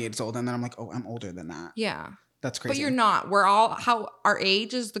think 28 is old. And then I'm like, oh, I'm older than that. Yeah. That's crazy. But you're not. Our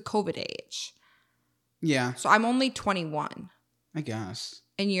age is the COVID age. Yeah. So I'm only 21. I guess.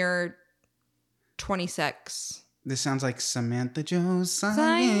 And you're 26. This sounds like Samantha Joe's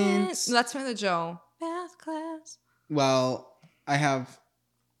science. That's Samantha Joe. Math class. Well,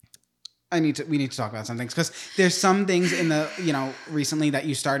 we need to talk about some things because there's some things in the, recently that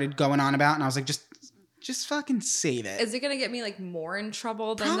you started going on about, and I was like, just fucking save it. Is it going to get me like more in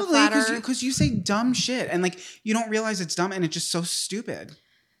trouble than Probably, the flat earth? because you say dumb shit and like you don't realize it's dumb and it's just so stupid.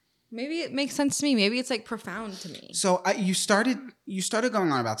 Maybe it makes sense to me. Maybe it's like profound to me. So you started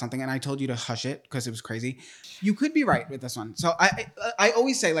going on about something, and I told you to hush it because it was crazy. You could be right with this one. So I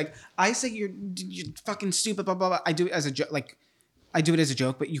always say, like, I say you're fucking stupid, blah blah blah. I do it as a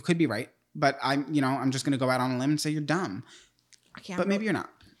joke, but you could be right. But I'm just gonna go out on a limb and say you're dumb. Okay, but maybe you're not.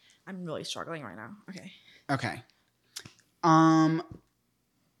 I'm really struggling right now. Okay.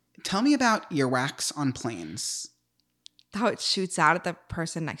 Tell me about earwax on planes. How it shoots out at the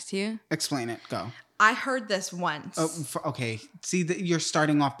person next to you? Explain it. Go. I heard this once. Oh, okay. See, you're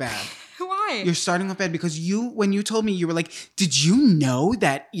starting off bad. Why? You're starting off bad because when you told me, you were like, did you know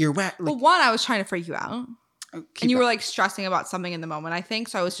that earwax? Like, well, one, I was trying to freak you out. And you were like stressing about something in the moment, I think.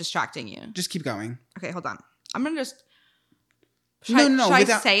 So I was distracting you. Just keep going. Okay, hold on. I'm going to just... Should I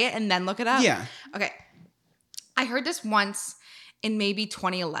say it and then look it up? Yeah. Okay. I heard this once in maybe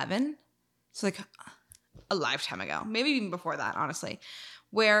 2011. So like a lifetime ago. Maybe even before that, honestly.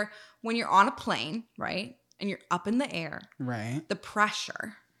 Where when you're on a plane, right? And you're up in the air. Right. The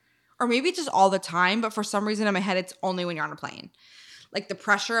pressure. Or maybe it's just all the time. But for some reason in my head, it's only when you're on a plane. Like the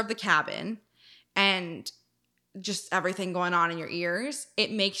pressure of the cabin and just everything going on in your ears.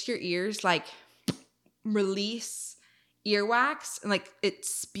 It makes your ears like release earwax and like it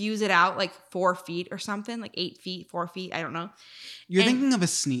spews it out like 4 feet or something, like 8 feet, 4 feet. I don't know. You're thinking of a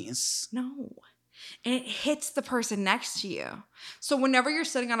sneeze. No. And it hits the person next to you. So whenever you're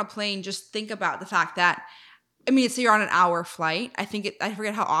sitting on a plane, just think about the fact that, I mean, say you're on an hour flight. I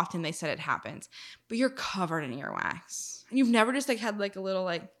forget how often they said it happens, but you're covered in earwax. And you've never just like had like a little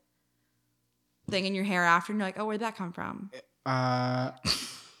like thing in your hair after and you're like, oh, where'd that come from?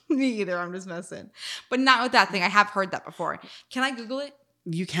 Me either. I'm just messing. But not with that thing. I have heard that before. Can I Google it?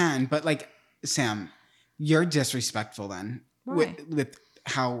 You can, but like, Sam, you're disrespectful then. Why? With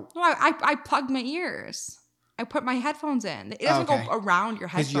how... No, I plugged my ears. I put my headphones in. It doesn't go around your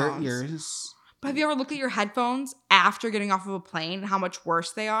headphones. Your ears... But have you ever looked at your headphones after getting off of a plane? How much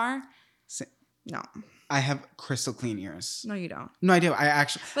worse they are? No. I have crystal clean ears. No, you don't. No, I do. I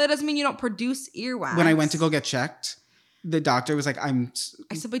actually... But that doesn't mean you don't produce earwax. When I went to go get checked, the doctor was like, I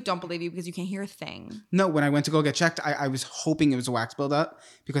simply don't believe you because you can't hear a thing. No, when I went to go get checked, I was hoping it was a wax buildup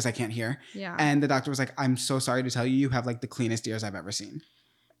because I can't hear. Yeah. And the doctor was like, I'm so sorry to tell you, you have like the cleanest ears I've ever seen.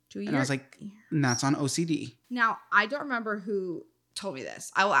 And I was like, that's on OCD. Now, I don't remember who told me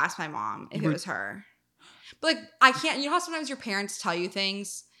this. I will ask my mom if it was her. But like, I can't, you know how sometimes your parents tell you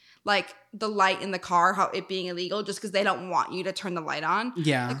things like the light in the car, how it being illegal just because they don't want you to turn the light on?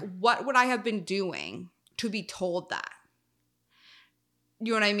 Yeah. Like, what would I have been doing to be told that?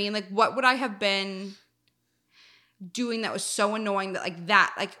 You know what I mean? Like, what would I have been doing that was so annoying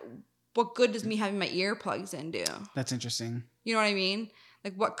that what good does me having my earplugs in do? That's interesting. You know what I mean?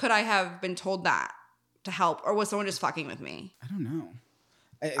 Like, what could I have been told that to help? Or was someone just fucking with me? I don't know.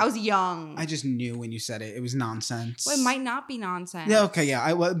 I was young. I just knew when you said it. It was nonsense. Well, it might not be nonsense. Yeah, okay,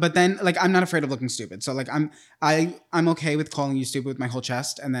 yeah. But then, like, I'm not afraid of looking stupid. So, like, I'm okay with calling you stupid with my whole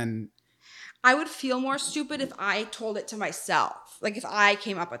chest, and then... I would feel more stupid if I told it to myself. Like, if I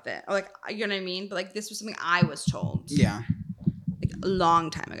came up with it. Or, like, you know what I mean? But, like, this was something I was told. Yeah. Like, a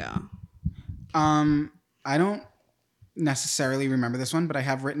long time ago. I don't necessarily remember this one, but I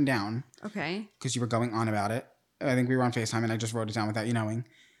have written down. Okay. Because you were going on about it. I think we were on FaceTime, and I just wrote it down without you knowing.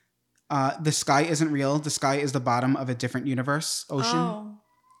 The sky isn't real. The sky is the bottom of a different universe, ocean. Oh.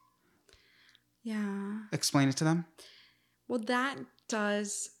 Yeah. Explain it to them. Well, that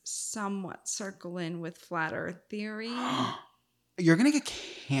does somewhat circle in with flat earth theory. You're going to get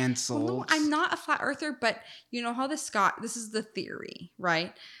canceled. Well, no, I'm not a flat earther, but you know how the sky, this is the theory,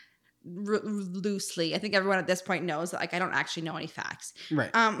 right? Loosely. I think everyone at this point knows that like I don't actually know any facts.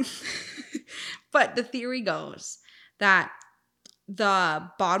 Right. But the theory goes that the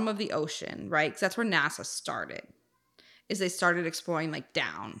bottom of the ocean, right? Because that's where NASA started. Is they started exploring like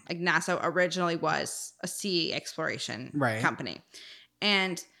down. Like NASA originally was a sea exploration company.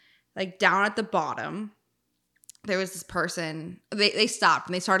 And like down at the bottom, there was this person, they stopped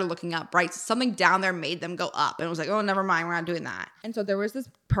and they started looking up, right? So something down there made them go up. And it was like, oh, never mind, we're not doing that. And so there was this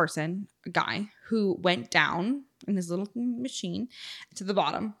person, a guy, who went down in his little machine to the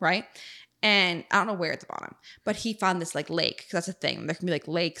bottom, right? And I don't know where at the bottom, but he found this like lake, because that's a thing. There can be like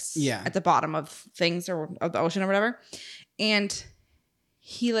lakes at the bottom of things or of the ocean or whatever. And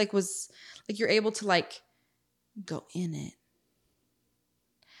he like was like you're able to like go in it.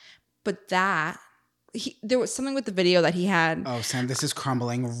 But there was something with the video that he had. Oh, Sam, this is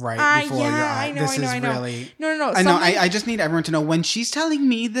crumbling right before your eyes. This is really. No. I know. I just need everyone to know when she's telling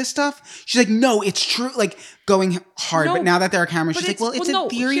me this stuff. She's like, "No, it's true." Like going hard. No, but now that there are cameras, she's like, it's- "Well, it's well, a no,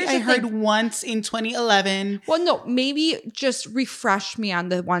 theory here's I the heard thing. once in 2011." Well, no, maybe just refresh me on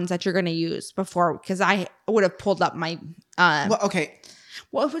the ones that you're going to use before, because I would have pulled up my. Well, okay.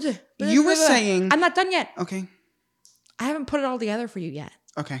 What You were saying. I'm not done yet. Okay. I haven't put it all together for you yet.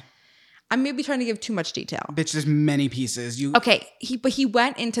 Okay. I may be trying to give too much detail. Bitch, there's many pieces. Okay, he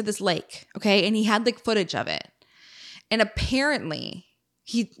went into this lake, okay, and he had like footage of it, and apparently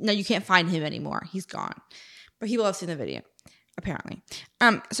you can't find him anymore. He's gone, but he will have seen the video, apparently.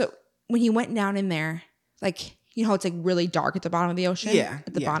 So when he went down in there, like it's like really dark at the bottom of the ocean. Yeah,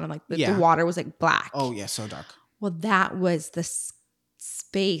 at the bottom, like the Yeah. water was like black. Oh yeah, so dark. Well, that was the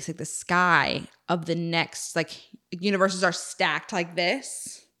space, like the sky of the next, like universes are stacked like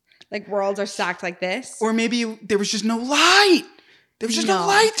this. Like worlds are stacked like this. Or maybe there was just no light. There was just no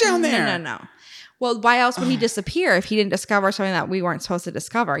light down there. No. Well, why else would he disappear if he didn't discover something that we weren't supposed to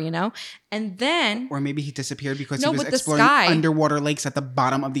discover, And then... Or maybe he disappeared because he was but exploring the sky, underwater lakes at the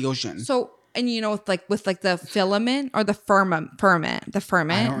bottom of the ocean. So, and with the filament or the firmament.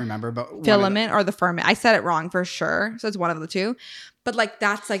 I don't remember, but... Filament or the firmament. I said it wrong for sure. So it's one of the two. But like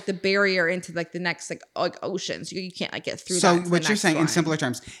that's like the barrier into like the next like oceans. You can't like get through that. So what you're saying in simpler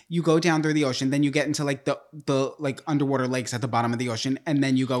terms, you go down through the ocean, then you get into like the like underwater lakes at the bottom of the ocean, and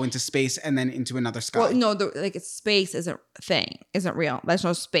then you go into space and then into another sky. Well, no, space isn't real. There's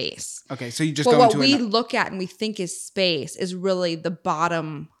no space. Okay, so you just go into what we look at and we think is space is really the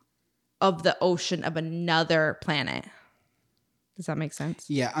bottom of the ocean of another planet. Does that make sense?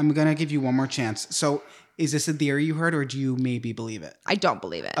 Yeah, I'm gonna give you one more chance. So is this a theory you heard, or do you maybe believe it? I don't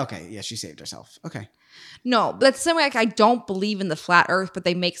believe it. Okay, yeah, she saved herself. Okay. No, but that's the same way like I don't believe in the flat earth, but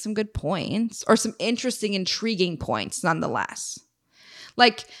they make some good points or some interesting, intriguing points nonetheless.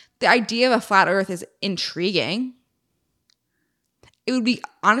 Like the idea of a flat earth is intriguing. It would be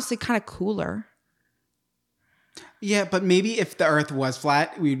honestly kind of cooler. Yeah, but maybe if the earth was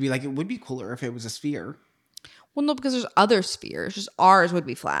flat, we'd be like, it would be cooler if it was a sphere. Well, no, because there's other spheres. Just ours would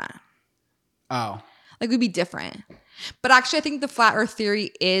be flat. Oh. Like, we'd be different. But actually, I think the flat earth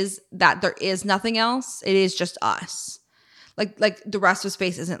theory is that there is nothing else. It is just us. Like the rest of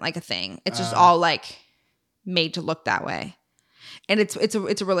space isn't like a thing. It's just all like made to look that way. And it's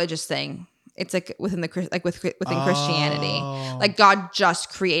a religious thing. It's like within Christianity. Like God just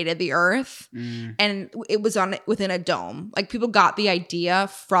created the earth and it was within a dome. Like people got the idea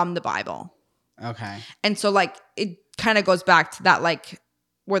from the Bible. Okay. And so like it kind of goes back to that like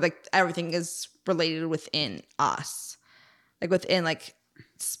where like everything is related within us. Like within like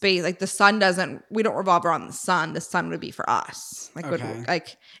space, like the sun we don't revolve around the sun. The sun would be for us. Like okay.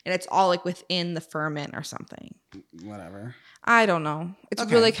 And it's all like within the firmament or something. Whatever. I don't know. It's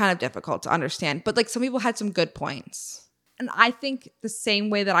really kind of difficult to understand. But like some people had some good points. And I think the same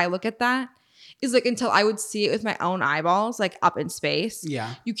way that I look at that is like until I would see it with my own eyeballs, like up in space.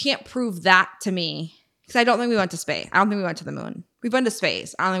 Yeah. You can't prove that to me. Because I don't think we went to space. I don't think we went to the moon. We've been to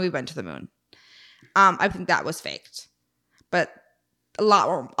space. I don't think we've been to the moon. I think that was faked. But a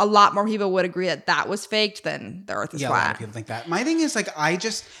lot more people would agree that was faked than the earth is flat. A lot of people think that. My thing is like,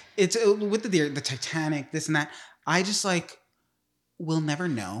 it's with the Titanic, this and that. I just like, we'll never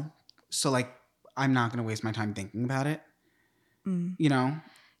know. So like, I'm not going to waste my time thinking about it. You know?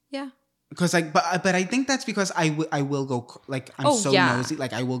 Yeah. Because like, but I think that's because I will go like I'm nosy.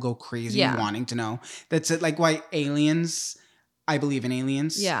 Like I will go crazy wanting to know. That's it. Like why aliens? I believe in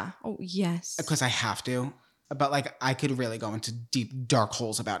aliens. Yeah. Oh yes. Because I have to. But like I could really go into deep dark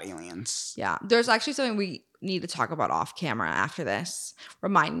holes about aliens. Yeah. There's actually something we need to talk about off camera after this.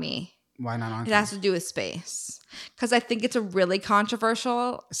 Remind me. Why not on camera? It has to do with space. Because I think it's a really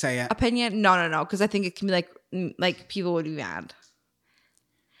controversial opinion. No. Because I think it can be like people would be mad.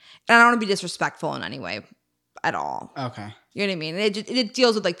 And I don't want to be disrespectful in any way at all. Okay. You know what I mean? It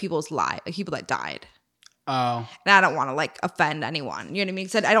deals with like people's lives, like people that died. Oh. And I don't want to like offend anyone. You know what I mean?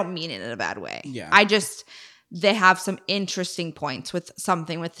 Because I don't mean it in a bad way. Yeah. They have some interesting points with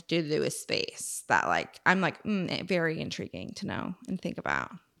something to do with space that like, I'm like, very intriguing to know and think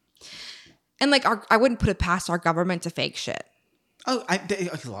about. And like, I wouldn't put it past our government to fake shit. Oh,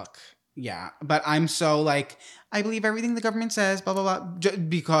 look. Yeah, but I'm so like, I believe everything the government says, blah, blah, blah,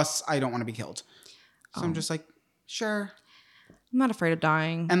 because I don't want to be killed. So I'm just like, sure. I'm not afraid of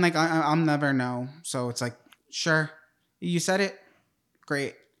dying. And like, I'll never know. So it's like, sure. You said it.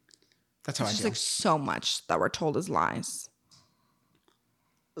 Great. That's how I feel. It's just like so much that we're told is lies.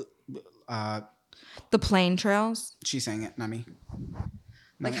 The plane trails. She's saying it, not me.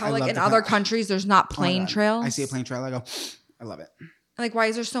 Like No, how I like love in the other plane- countries there's not Oh my plane God. trails. I see a plane trail. I go, I love it. Like why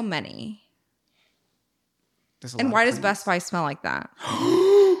is there so many? There's a And lot why of does planes. Best Buy smell like that?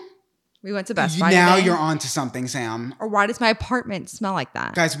 We went to Best Buy Now today. you're on to something, Sam. Or why does my apartment smell like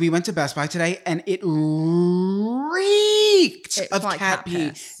that? Guys, we went to Best Buy today and it reeked It of smelled like cat cat pee.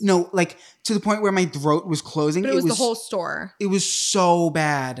 piss. No, like to the point where my throat was closing. But it was the whole store. It was so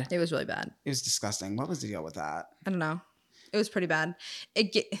bad. It was really bad. It was disgusting. What was the deal with that? I don't know. It was pretty bad.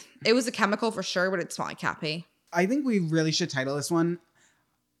 It was a chemical for sure, but it smelled like cat pee. I think we really should title this one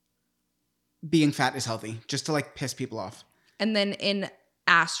Being Fat is Healthy, just to like piss people off. And then in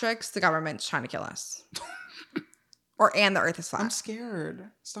asterisks, the government's trying to kill us. And the earth is flat. I'm scared.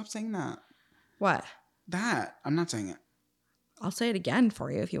 Stop saying that. What? That. I'm not saying it. I'll say it again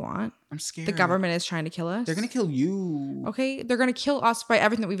for you if you want. I'm scared. The government is trying to kill us. They're going to kill you. Okay, they're going to kill us by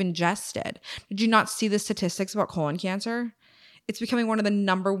everything that we've ingested. Did you not see the statistics about colon cancer? It's becoming one of the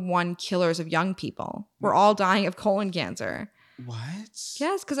number one killers of young people. We're all dying of colon cancer. What?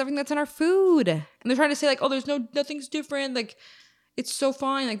 Yes, because everything that's in our food. And they're trying to say like, oh, there's nothing's different. Like, it's so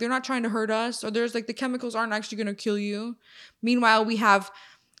fine. Like, they're not trying to hurt us. Or there's like, the chemicals aren't actually going to kill you. Meanwhile, we have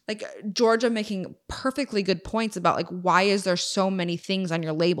like Georgia making perfectly good points about like, why is there so many things on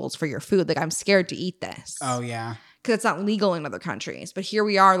your labels for your food? Like, I'm scared to eat this. Oh, yeah. Because it's not legal in other countries. But here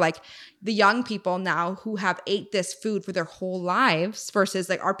we are, like the young people now who have ate this food for their whole lives versus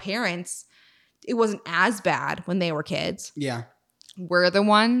like our parents. It wasn't as bad when they were kids. Yeah. We're the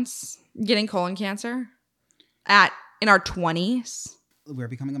ones getting colon cancer in our 20s. We're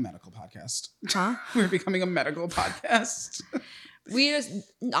becoming a medical podcast. Huh? We're becoming a medical podcast. We just,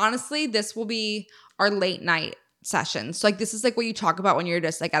 honestly, this will be our late night sessions. So like this is like what you talk about when you're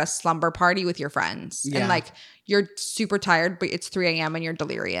just like at a slumber party with your friends. Yeah. And like you're super tired, but it's 3 a.m. and you're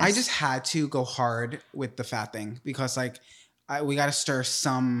delirious. I just had to go hard with the fat thing because like we got to stir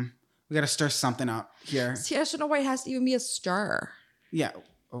something up here. See, I just don't know why it has to even be a stir. Yeah.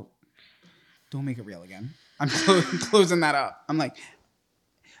 Oh, don't make it real again. I'm closing that up. I'm like,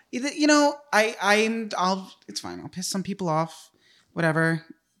 you know, it's fine. I'll piss some people off. Whatever.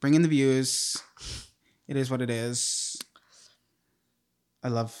 Bring in the views. It is what it is. I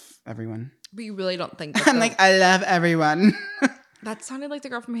love everyone. But you really don't think that I'm like, I love everyone. that sounded like the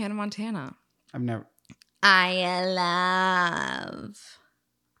girl from Hannah Montana. I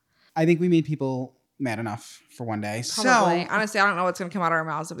think we made people mad enough for one day. Probably. So honestly, I don't know what's going to come out of our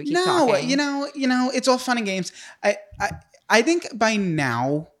mouths if we keep no, talking. you know, it's all fun and games. I think by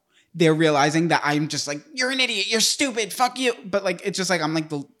now they're realizing that I'm just like, you're an idiot, you're stupid, fuck you. But like, it's just like I'm like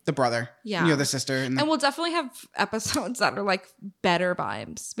the brother. Yeah. And you're the sister. And we'll definitely have episodes that are like better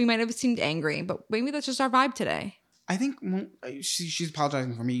vibes. We might have seemed angry, but maybe that's just our vibe today. I think she's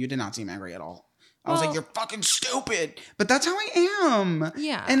apologizing for me. You did not seem angry at all. I was like, you're fucking stupid. But that's how I am.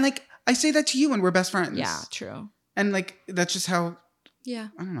 Yeah. And like, I say that to you when we're best friends. Yeah, true. And like, that's just how. Yeah.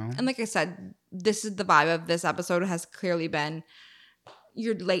 I don't know. And like I said, this is the vibe of this episode has clearly been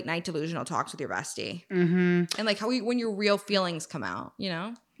your late night delusional talks with your bestie. Mm-hmm. And like when your real feelings come out, you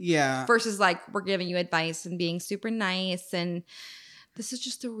know? Yeah. Versus like we're giving you advice and being super nice. And this is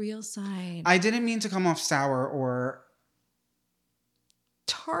just the real side. I didn't mean to come off sour or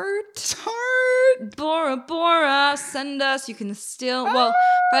tart. Bora Bora, send us. You can still, well,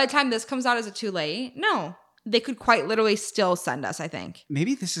 by the time this comes out, is it too late? No. They could quite literally still send us, I think.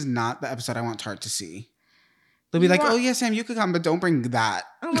 Maybe this is not the episode I want Tart to see. They'll be like, oh yeah, Sam, you could come, but don't bring that.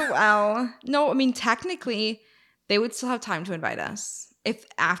 Oh, well. No, I mean, technically, they would still have time to invite us if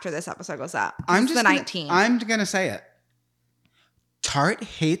after this episode goes up. I'm just the 19th. I'm going to say it. Tart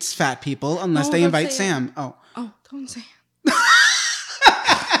hates fat people unless they invite Sam. Oh, don't say it.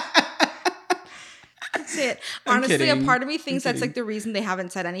 Say it. Honestly, kidding. a part of me thinks that's like the reason they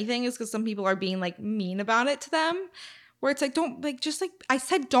haven't said anything is because some people are being like mean about it to them. Where it's like, don't like, just like I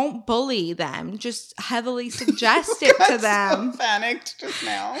said, don't bully them. Just heavily suggest it to them. So panicked just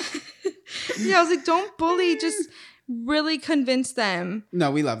now. Yeah, I was like, don't bully. Just really convince them. No,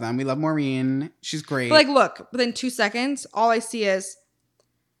 we love them. We love Maureen. She's great. But like, look, within 2 seconds, all I see is,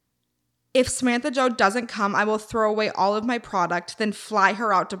 if Samantha Joe doesn't come, I will throw away all of my product, then fly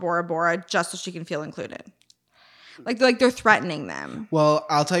her out to Bora Bora just so she can feel included. Like they're threatening them. Well,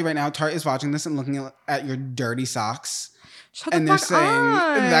 I'll tell you right now, Tart is watching this and looking at your dirty socks. Shut the and they're fuck saying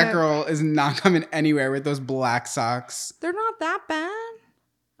up. that girl is not coming anywhere with those black socks. They're not that bad.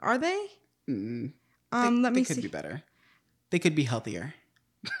 Are they? Let me They see. could be better. They could be healthier.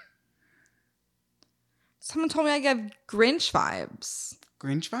 Someone told me I get Grinch vibes.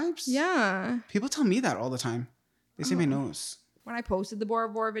 Grinch vibes? Yeah. People tell me that all the time. They say my nose. When I posted the Bora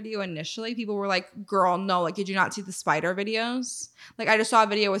Bora video initially, people were like, girl, no, like, did you not see the spider videos? Like, I just saw a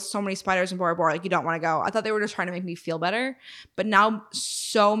video with so many spiders in Bora Bora, like, you don't want to go. I thought they were just trying to make me feel better. But now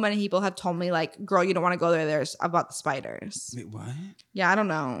so many people have told me, like, girl, you don't want to go there. There's about the spiders. Wait, what? Yeah, I don't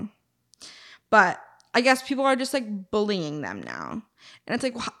know. But I guess people are just like bullying them now. And it's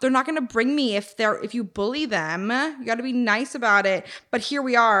like, well, they're not going to bring me if you bully them. You got to be nice about it. But here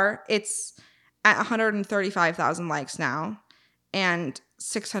we are. It's at 135,000 likes now and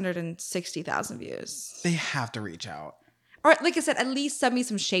 660,000 views. They have to reach out. Or like I said, at least send me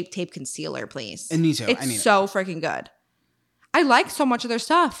some Shape Tape concealer, please. And me too. It's I need so freaking good. I like so much of their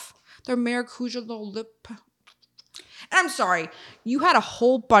stuff. Their Maracuja little lip. And I'm sorry, you had a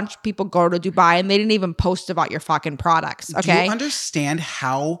whole bunch of people go to Dubai and they didn't even post about your fucking products. Okay. Do you understand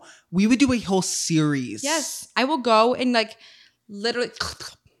how we would do a whole series? Yes. I will go and like literally.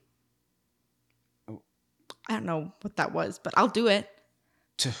 I don't know what that was, but I'll do it.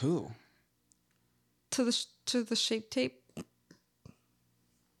 To who? To the Shape Tape.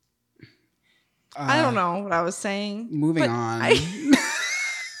 I don't know what I was saying. Moving on.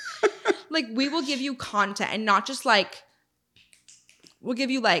 Like, we will give you content and not just like, we'll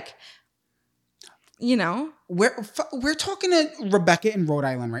give you like, you know. We're talking to Rebecca in Rhode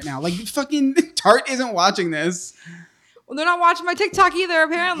Island right now. Like, fucking Tart isn't watching this. Well, they're not watching my TikTok either,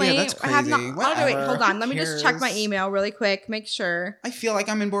 apparently. Yeah, that's crazy. I have not. Oh, wait, hold on. Let me just check my cares? email really quick. Make sure. I feel like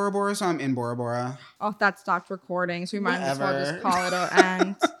I'm in Bora Bora, so I'm in Bora Bora. Oh, that stopped recording, so we might as well just Whatever. call it an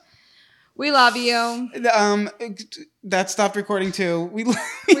end. We love you. That stopped recording too. We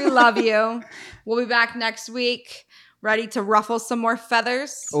love you. We'll be back next week, ready to ruffle some more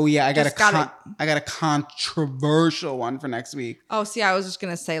feathers. Oh yeah, I got a controversial one for next week. Oh, see, I was just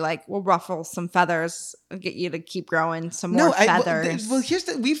gonna say, like, we'll ruffle some feathers and get you to keep growing some more feathers. Well,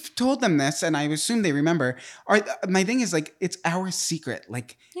 we've told them this, and I assume they remember. My thing is, like, it's our secret.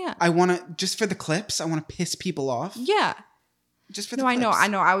 Like, yeah, I want to, just for the clips, I want to piss people off. Yeah. Just for the clips. I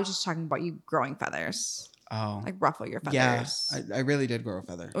know. I was just talking about you growing feathers. Oh. Like, ruffle your feathers. Yeah, I really did grow a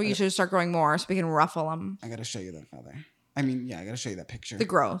feather. Or you should start growing more so we can ruffle them. I got to show you that feather. I mean, yeah, I got to show you that picture. The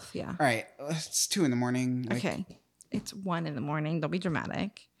growth, yeah. All right. It's 2 a.m. Like, okay. It's 1 a.m. Don't be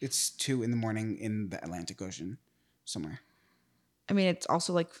dramatic. It's 2 a.m. in the Atlantic Ocean somewhere. I mean, it's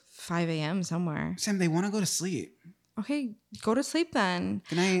also like 5 a.m. somewhere. Sam, they want to go to sleep. Okay, go to sleep then.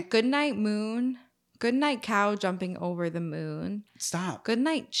 Good night. Good night, moon. Good night, cow jumping over the moon. Stop. Good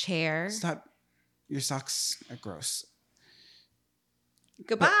night, chair. Stop. Your socks are gross.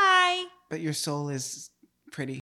 Goodbye. But your soul is pretty.